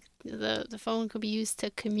good. the phone could be used to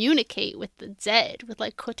communicate with the dead, with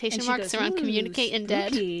quotation And she marks goes, around "Ooh, communicate and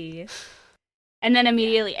dead. spooky." And then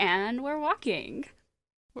immediately, and we're walking.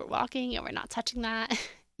 We're walking and we're not touching that.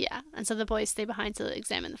 Yeah, and so the boys stay behind to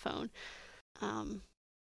examine the phone.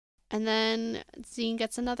 And then Dean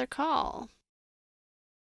gets another call.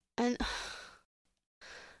 And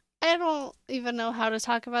I don't even know how to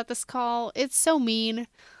talk about this call. It's so mean.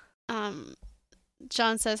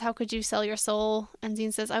 John says, how could you sell your soul? And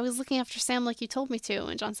Dean says, I was looking after Sam like you told me to.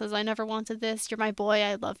 And John says, I never wanted this. You're my boy.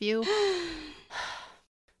 I love you.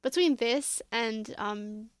 Between this and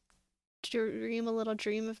Dream a Little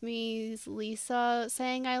Dream of Me's Lisa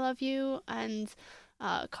saying I love you, and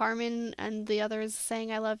Carmen and the others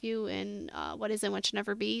saying I love you in What Is and What Should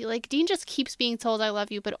Never Be, Dean just keeps being told I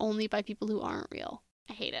love you, but only by people who aren't real.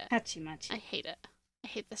 I hate it. Not too much. I hate it. I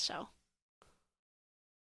hate this show.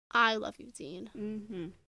 I love you, Dean. Mm-hmm.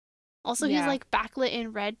 Also, Yeah. he's backlit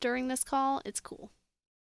in red during this call. It's cool.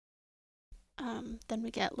 Then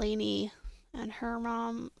we get Lainey and her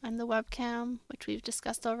mom and the webcam, which we've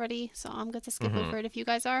discussed already, so I'm going to skip over it if you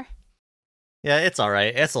guys are. Yeah, it's all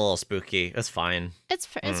right. It's a little spooky. It's fine. It's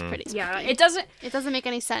pretty spooky. Yeah, it doesn't make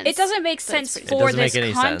any sense. It doesn't make but sense it's for It doesn't this make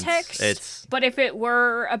any context. sense. It's But if it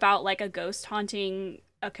were about a ghost haunting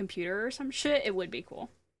a computer or some shit, it would be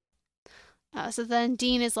cool. So then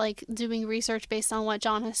Dean is like doing research based on what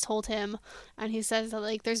John has told him, and he says that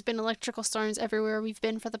like there's been electrical storms everywhere we've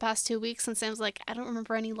been for the past 2 weeks, and Sam's like, I don't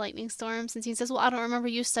remember any lightning storms, and Dean says, well, I don't remember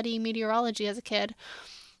you studying meteorology as a kid.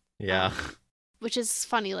 Yeah. Which is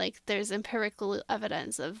funny, like there's empirical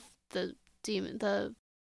evidence of the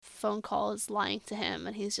phone call is lying to him,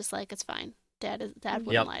 and he's just like, it's fine. Dad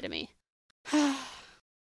wouldn't lie to me.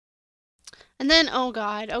 And then, oh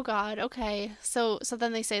god, okay. So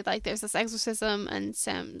then they say like there's this exorcism, and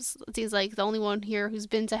Dean's like, the only one here who's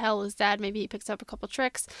been to hell is Dad. Maybe he picks up a couple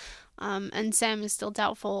tricks. And Sam is still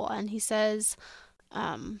doubtful, and he says,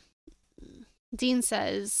 Dean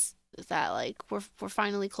says that like we're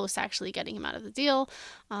finally close to actually getting him out of the deal.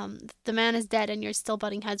 The man is dead, and you're still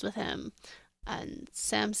butting heads with him. And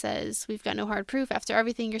Sam says, we've got no hard proof. After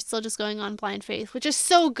everything, you're still just going on blind faith, which is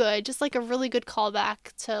so good. Just like a really good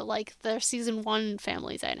callback to like their season 1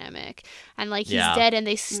 family dynamic. And like he's dead, and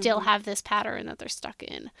they still have this pattern that they're stuck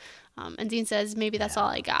in. And Dean says, maybe that's all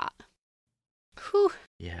I got. Whew.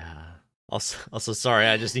 Yeah. Also, sorry,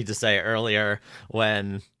 I just need to say earlier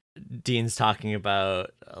when Dean's talking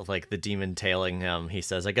about like the demon tailing him, he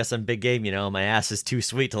says, I guess I'm big game, you know, my ass is too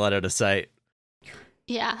sweet to let out of sight.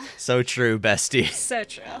 Yeah. So true, bestie. So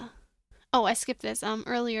true. Oh, I skipped this.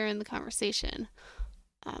 Earlier in the conversation,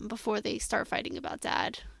 before they start fighting about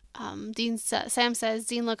Dad, Sam says,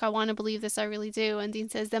 Dean, look, I want to believe this, I really do. And Dean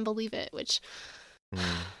says, then believe it, which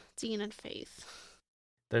Dean and Faith.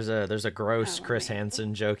 There's a gross Chris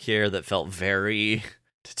Hansen joke here that felt very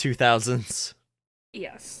 2000s.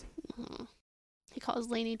 Yes. He calls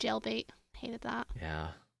Lainey jailbait. Hated that. Yeah.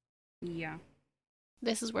 Yeah.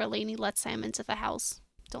 This is where Lainey lets Sam into the house.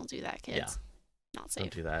 Don't do that, kids. Yeah. Not safe.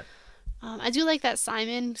 Don't do that. I do like that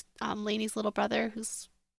Simon, Lainey's little brother, who's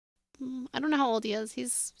I don't know how old he is.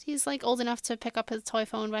 He's like old enough to pick up his toy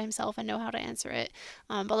phone by himself and know how to answer it.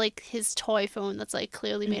 But like his toy phone that's like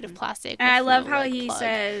clearly made of plastic. And I love no, how like, he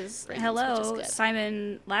says, rings, hello,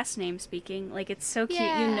 Simon, last name speaking. Like, it's so cute.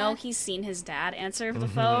 Yeah. You know he's seen his dad answer the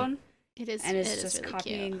phone. It is. And it's it just really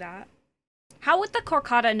copying cute. that. How would the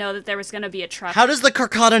Corcata know that there was going to be a truck? How does the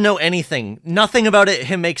Corcata know anything? Nothing about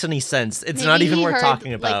him makes any sense. It's Maybe not even he worth heard,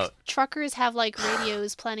 talking about. Like, truckers have like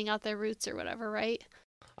radios planning out their routes or whatever, right?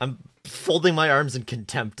 I'm folding my arms in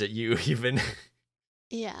contempt at you even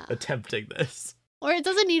Yeah. attempting this. Or it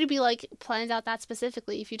doesn't need to be like planned out that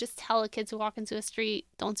specifically. If you just tell a kid to walk into a street,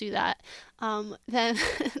 don't do that. Then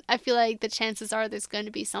I feel like the chances are there's going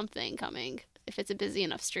to be something coming if it's a busy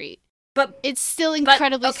enough street. But It's still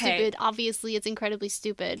incredibly okay. stupid. Obviously, it's incredibly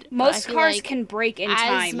stupid. but I most feel cars like can brake in as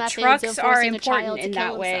time. methods Trucks of are forcing a child important to in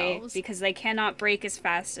kill that way themselves. because they cannot brake as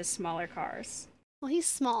fast as smaller cars. Well, he's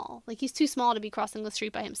small. Like, he's too small to be crossing the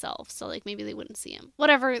street by himself. So, like, maybe they wouldn't see him.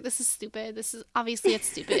 Whatever. This is stupid. This is obviously it's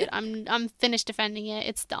stupid. I'm finished defending it.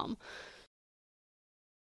 It's dumb.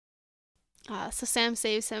 So Sam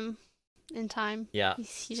saves him in time. Yeah.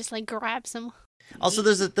 He just like grabs him. Also,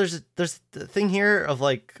 there's the thing here of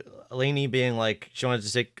like Lainey being like she wanted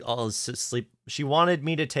to take all his sleep. She wanted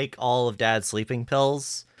me to take all of Dad's sleeping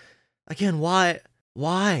pills. Again, why?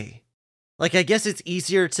 Like, I guess it's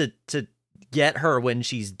easier to get her when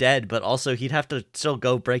she's dead, but also he'd have to still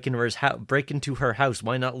go break into her house.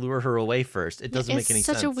 Why not lure her away first? It doesn't make any sense.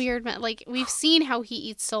 It's such a weird like we've seen how he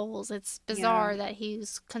eats souls. It's bizarre that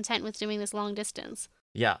he's content with doing this long distance.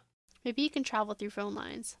 Yeah. Maybe he can travel through phone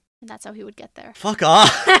lines, and that's how he would get there. Fuck off.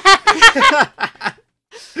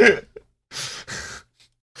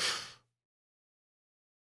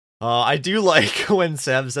 I do like when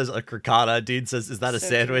Sam says a crocata. Dean says, "Is that a So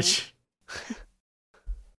sandwich?"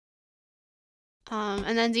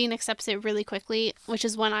 And then Dean accepts it really quickly, which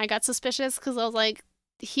is when I got suspicious because I was like,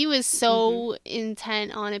 he was so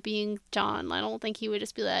intent on it being John. I don't think he would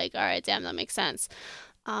just be like, all right, damn, that makes sense.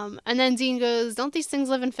 And then Dean goes, don't these things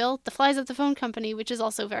live in filth? The flies at the phone company, which is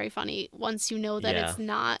also very funny once you know that it's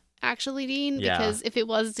not actually Dean. Yeah. Because if it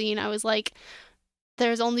was Dean, I was like,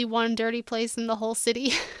 there's only one dirty place in the whole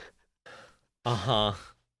city. Uh-huh.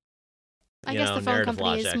 I guess the phone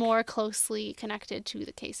company is more closely connected to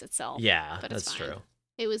the case itself. Yeah, but it's that's fine. true.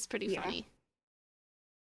 It was pretty funny.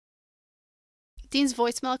 Dean's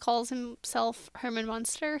voicemail calls himself Herman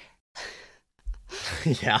Munster.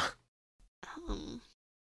 Yeah.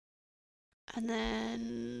 And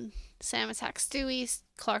then Sam attacks Stewie.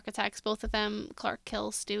 Clark attacks both of them. Clark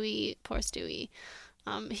kills Stewie. Poor Stewie.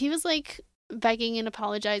 He was like begging and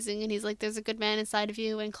apologizing, and he's like, there's a good man inside of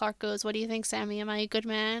you. And Clark goes, what do you think, Sammy? Am I a good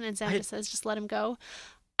man? And Sam just says, just let him go.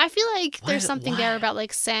 I feel like there's something there about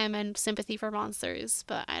like Sam and sympathy for monsters,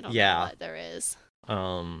 but I don't know what there is.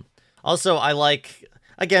 Also, I like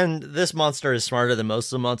Again, this monster is smarter than most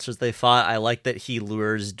of the monsters they fought. I like that he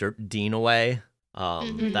lures Dean away.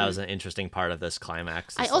 That was an interesting part of this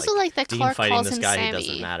climax. I also like that Dean Clark fighting calls this him guy Sammy. who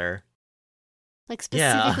doesn't matter. Like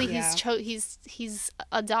specifically, Yeah. he's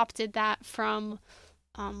adopted that from,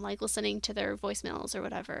 like listening to their voicemails or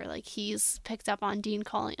whatever. Like he's picked up on Dean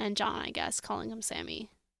calling and John, I guess, calling him Sammy.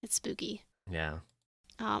 It's spooky. Yeah.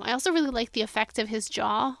 I also really like the effect of his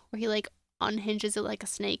jaw, where he like unhinges it like a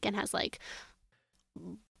snake and has like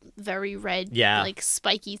very red, like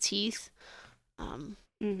spiky teeth.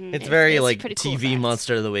 It's very it's like pretty cool TV effect.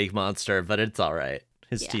 monster of the week monster, but it's all right.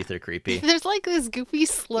 His teeth are creepy. There's like this goofy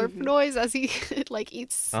slurp noise as he like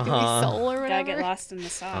eats gooey soul or whatever. Gotta get lost in the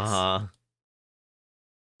sauce.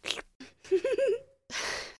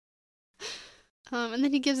 And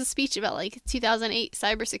then he gives a speech about like 2008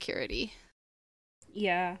 cybersecurity.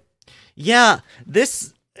 Yeah. Yeah,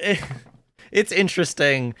 this it's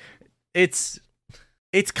interesting. It's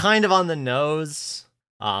kind of on the nose.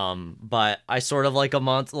 But I sort of like a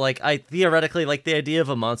monster. Like I theoretically like the idea of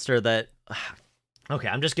a monster that. Okay,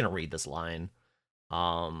 I'm just gonna read this line.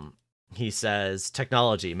 He says,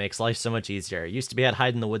 "Technology makes life so much easier. It used to be I'd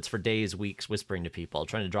hide in the woods for days, weeks, whispering to people,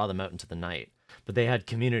 trying to draw them out into the night. But they had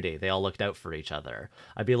community. They all looked out for each other.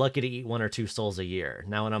 I'd be lucky to eat 1 or 2 souls a year.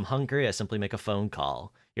 Now when I'm hungry, I simply make a phone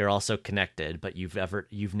call. You're all so connected, but you've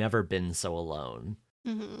never been so alone."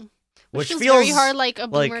 Mm-hmm. Which feels feels very hard, like a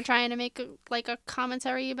boomer like- trying to make a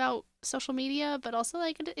commentary about social media, but also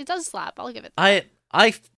like it does slap. I'll give it that.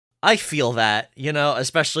 I feel that, you know,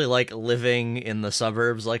 especially like living in the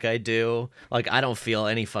suburbs like I do. Like I don't feel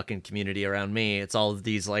any fucking community around me. It's all of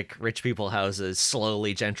these like rich people houses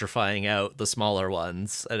slowly gentrifying out the smaller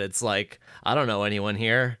ones, and it's like I don't know anyone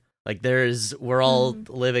here. Like we're all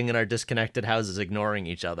living in our disconnected houses ignoring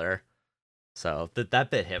each other. So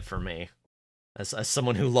that bit hit for me as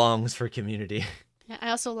someone who longs for community. Yeah,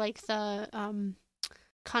 I also like the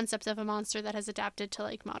concept of a monster that has adapted to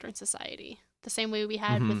like modern society. The same way we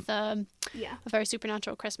had with A Very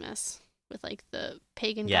Supernatural Christmas, with like the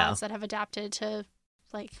pagan gods that have adapted to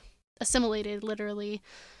like assimilated literally.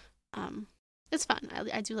 It's fun.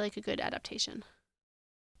 I do like a good adaptation.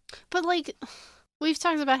 But like we've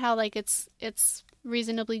talked about how like it's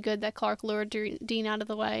reasonably good that Clark lured Dean out of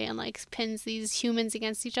the way and like pins these humans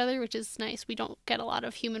against each other, which is nice. We don't get a lot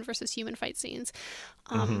of human versus human fight scenes.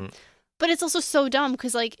 But it's also so dumb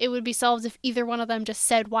because like it would be solved if either one of them just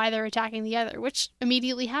said why they're attacking the other, which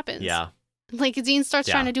immediately happens. Yeah. Like Dean starts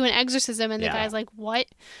trying to do an exorcism and the guy's like, "What?"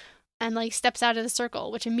 And like steps out of the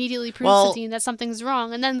circle, which immediately proves to Dean that something's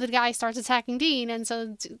wrong. And then the guy starts attacking Dean, and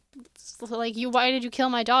so like, why did you kill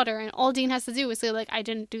my daughter? And all Dean has to do is say like, "I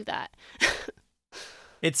didn't do that."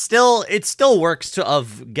 It still works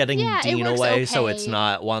of getting Dean away, okay. so it's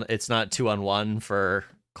not 2-on-1 for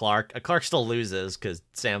Clark. Clark still loses because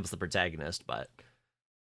Sam's the protagonist, but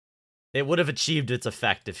it would have achieved its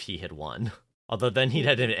effect if he had won. Although then he'd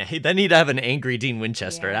have an angry Dean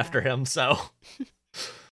Winchester after him. So,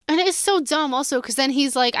 and it's so dumb also because then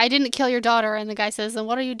he's like, "I didn't kill your daughter," and the guy says, "Then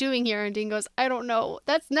what are you doing here?" And Dean goes, "I don't know."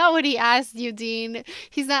 That's not what he asked you, Dean.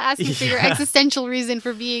 He's not asking for your existential reason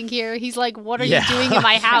for being here. He's like, "What are you doing in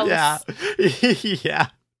my house?" Yeah.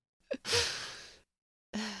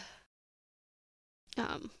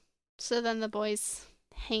 So then the boys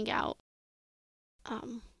hang out,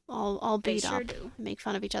 all beat up, and make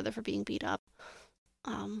fun of each other for being beat up.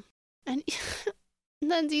 And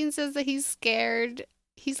then Dean says that he's scared.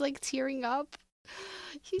 He's like tearing up.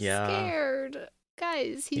 He's scared.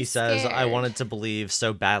 Guys, he says, "I wanted to believe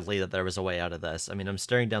so badly that there was a way out of this. I mean, I'm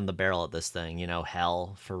staring down the barrel at this thing, you know,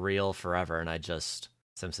 hell, for real, forever, and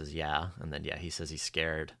Sam says, yeah, and then he says he's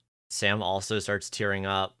scared. Sam also starts tearing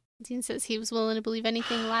up. Dean says he was willing to believe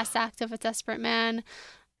anything, last act of a desperate man.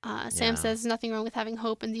 Sam says nothing wrong with having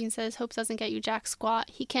hope, and Dean says hope doesn't get you jack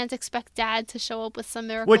squat. He can't expect Dad to show up with some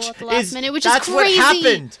miracle at the last minute, which is crazy. What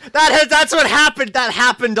happened. That's what happened. That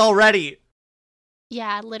happened already.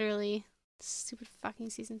 Yeah, literally. Stupid fucking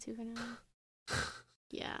season 2 finale.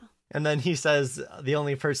 Yeah. And then he says, "The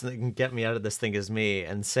only person that can get me out of this thing is me."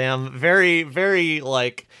 And Sam, very, very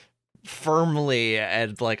like firmly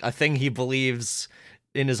and like a thing he believes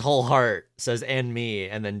in his whole heart, says, "And me."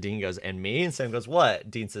 And then Dean goes, "And me?" And Sam goes, "What?"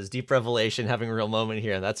 Dean says, "Deep revelation, having a real moment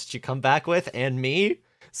here. And that's what you come back with? And me?"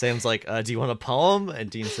 Sam's like, "Do you want a poem?" And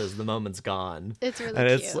Dean says, "The moment's gone." It's really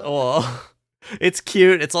cute. It's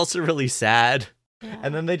cute. It's also really sad. Yeah.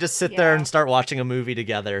 And then they just sit there and start watching a movie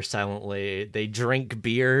together silently. They drink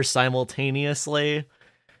beer simultaneously.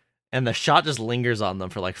 And the shot just lingers on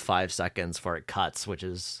them for like 5 seconds before it cuts,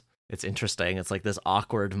 it's interesting. It's like this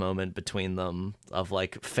awkward moment between them of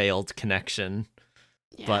like failed connection.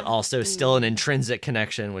 but also still an intrinsic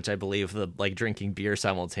connection, which I believe the like drinking beer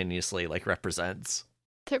simultaneously like represents.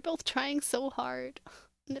 They're both trying so hard.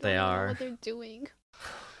 They don't are. know what they're doing.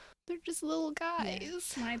 They're just little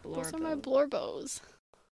guys. My Those are my Blorbo. Blorbos.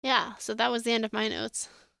 Yeah, so that was the end of my notes.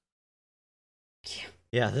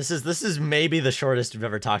 Yeah, this is maybe the shortest we've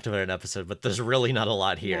ever talked about an episode, but there's really not a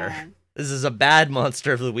lot here. Yeah. This is a bad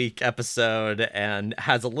Monster of the Week episode and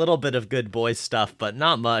has a little bit of good boy stuff, but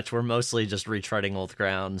not much. We're mostly just retreading old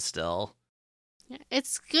ground still. Yeah,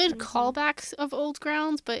 it's good callbacks of old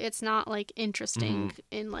ground, but it's not like interesting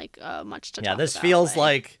in like much to talk Yeah, this about, feels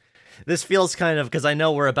like this feels kind of, because I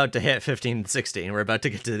know we're about to hit 15 and 16. We're about to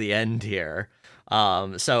get to the end here.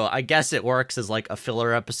 So I guess it works as like a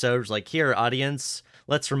filler episode. It's like, here, audience,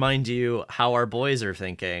 let's remind you how our boys are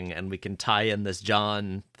thinking, and we can tie in this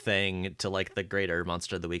John thing to like the greater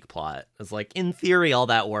Monster of the Week plot. It's like, in theory, all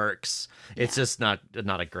that works. It's just not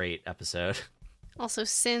a great episode. Also,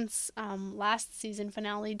 since last season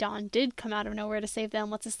finale, Dawn did come out of nowhere to save them,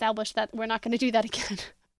 let's establish that we're not going to do that again.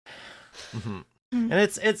 And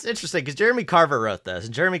it's interesting because Jeremy Carver wrote this,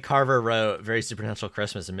 and Jeremy Carver wrote Very Supernatural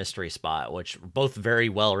Christmas and Mystery Spot, which are both very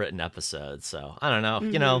well written episodes. So I don't know,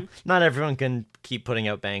 you know, not everyone can keep putting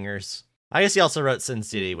out bangers. I guess he also wrote Sin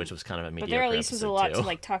City, which was kind of a mediocre But there at least was a episode, lot too. to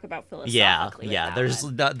like talk about philosophically. with that There's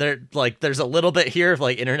one. there's a little bit here of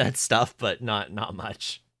like internet stuff, but not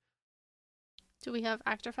much. Do we have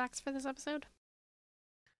actor facts for this episode?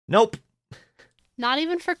 Nope. Not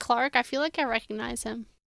even for Clark. I feel like I recognize him.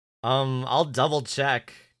 I'll double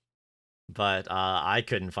check, but I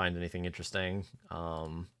couldn't find anything interesting.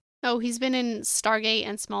 Oh, he's been in Stargate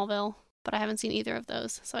and Smallville, but I haven't seen either of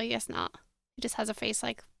those, so I guess not. He just has a face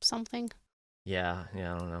like something. Yeah, I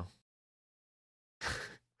don't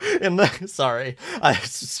know. Sorry, I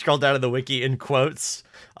scrolled down to the wiki in quotes.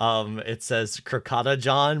 It says Krokata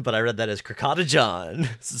John, but I read that as Krokata John.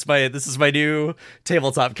 This is my new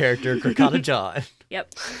tabletop character, Krokata John.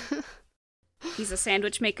 Yep. He's a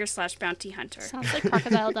sandwich maker / bounty hunter. Sounds like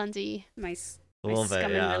Crocodile Dundee. My A little bit,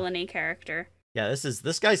 scum yeah. and villainy character. Yeah,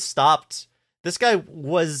 this guy stopped. This guy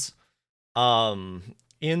was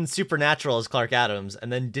in Supernatural as Clark Adams,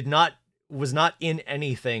 and then was not in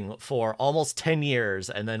anything for almost 10 years,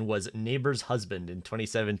 and then was Neighbor's husband in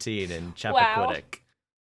 2017 in Chappaquiddick.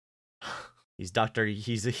 He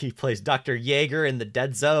plays Dr. Yeager in The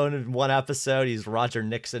Dead Zone in one episode. He's Roger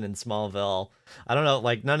Nixon in Smallville. I don't know,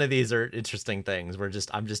 like none of these are interesting things.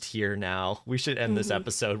 I'm just here now. We should end this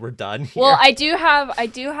episode. We're done here. Well, I do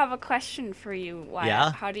have a question for you, Wyatt.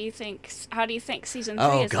 Yeah? How do you think season 3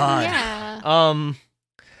 Oh, is God. Yeah.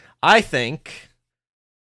 I think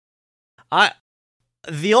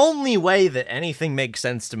the only way that anything makes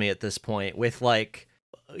sense to me at this point, with like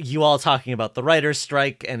you all talking about the writer's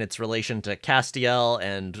strike and its relation to Castiel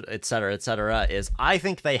and et cetera, is I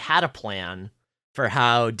think they had a plan for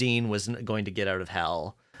how Dean was going to get out of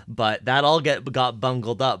hell, but that all got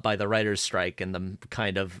bungled up by the writer's strike and the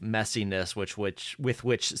kind of messiness with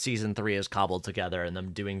which season 3 is cobbled together, and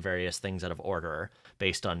them doing various things out of order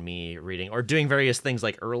based on me reading, or doing various things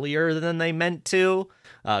like earlier than they meant to.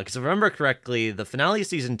 Because if I remember correctly, the finale of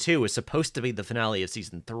season 2 was supposed to be the finale of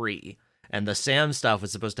season 3. And the Sam stuff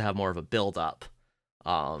was supposed to have more of a build-up.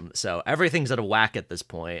 So everything's out of whack at this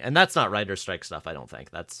point. And that's not writer's strike stuff, I don't think.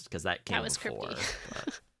 That's because that came was before.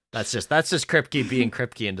 Kripke. But that's just Kripke being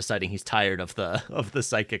Kripke and deciding he's tired of the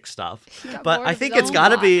psychic stuff. He got But bored I of think his it's own got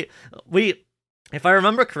to plot. be... If I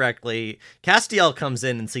remember correctly, Castiel comes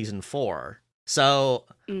in season 4. So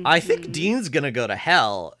I think Dean's going to go to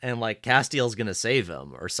hell, and like Castiel's going to save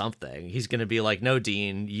him or something. He's going to be like, no,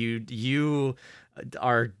 Dean, you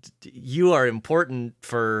are important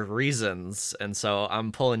for reasons, and so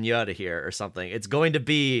I'm pulling you out of here or something. It's going to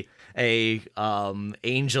be a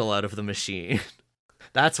angel out of the machine.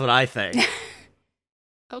 That's what I think.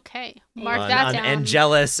 Okay. Mark that down.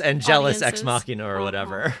 Angelus Ex Audiences. Machina or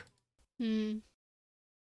whatever. Hmm.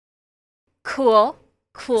 Cool.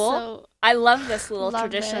 So, I love this little Love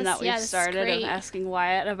tradition this. that we've Yeah, this is started of great. asking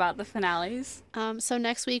Wyatt about the finales. so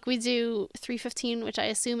next week we do 3:15, which I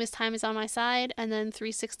assume is Time Is on My Side, and then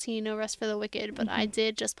 3:16, No Rest for the Wicked, but I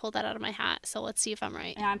did just pull that out of my hat, so let's see if I'm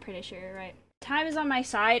right. Yeah, I'm pretty sure you're right. Time Is on My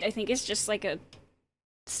Side, I think, is just like a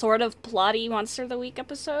sort of plotty Monster of the Week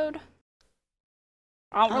episode.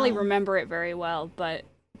 I don't really remember it very well, but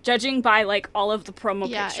judging by like all of the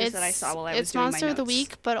promo pictures that I saw while I was it's doing Monster my of the notes.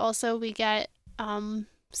 Week, but also we get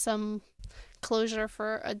some closure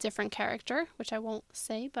for a different character, which I won't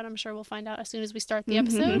say, but I'm sure we'll find out as soon as we start the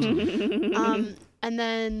episode. And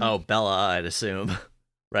then Oh, Bella, I'd assume.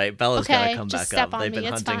 Right, Bella's got Okay, to come just back step up. on They've me,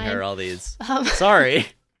 been it's hunting her fine. all these. um, Sorry.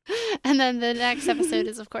 and then the next episode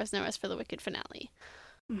is, of course, No Rest for the Wicked finale.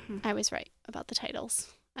 I was right about the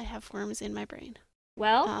titles. I have worms in my brain.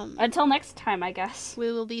 Well, until next time, I guess.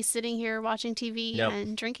 We will be sitting here watching TV Yep.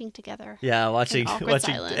 and drinking together. Yeah, watching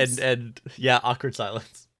silence. and awkward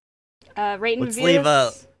silence. Rate and Let's review leave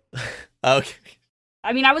us. Okay.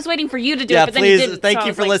 I mean, I was waiting for you to do Yeah, it, but then you please. didn't. Thank so I you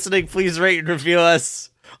was for like, listening. Please rate and review us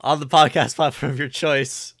on the podcast platform of your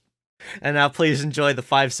choice. And now please enjoy the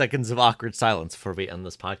 5 seconds of awkward silence before we end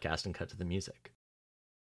this podcast and cut to the music.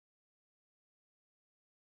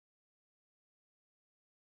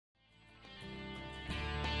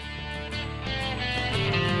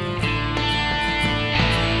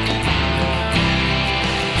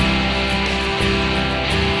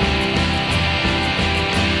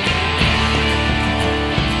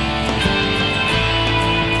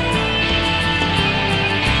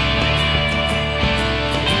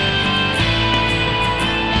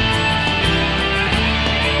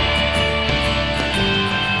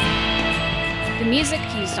 The music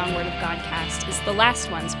used on Word of Godcast is The Last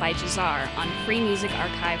Ones by Jazar on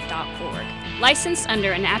freemusicarchive.org, licensed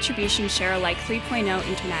under an Attribution Share Alike 3.0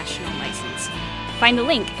 international license. Find the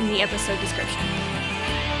link in the episode description.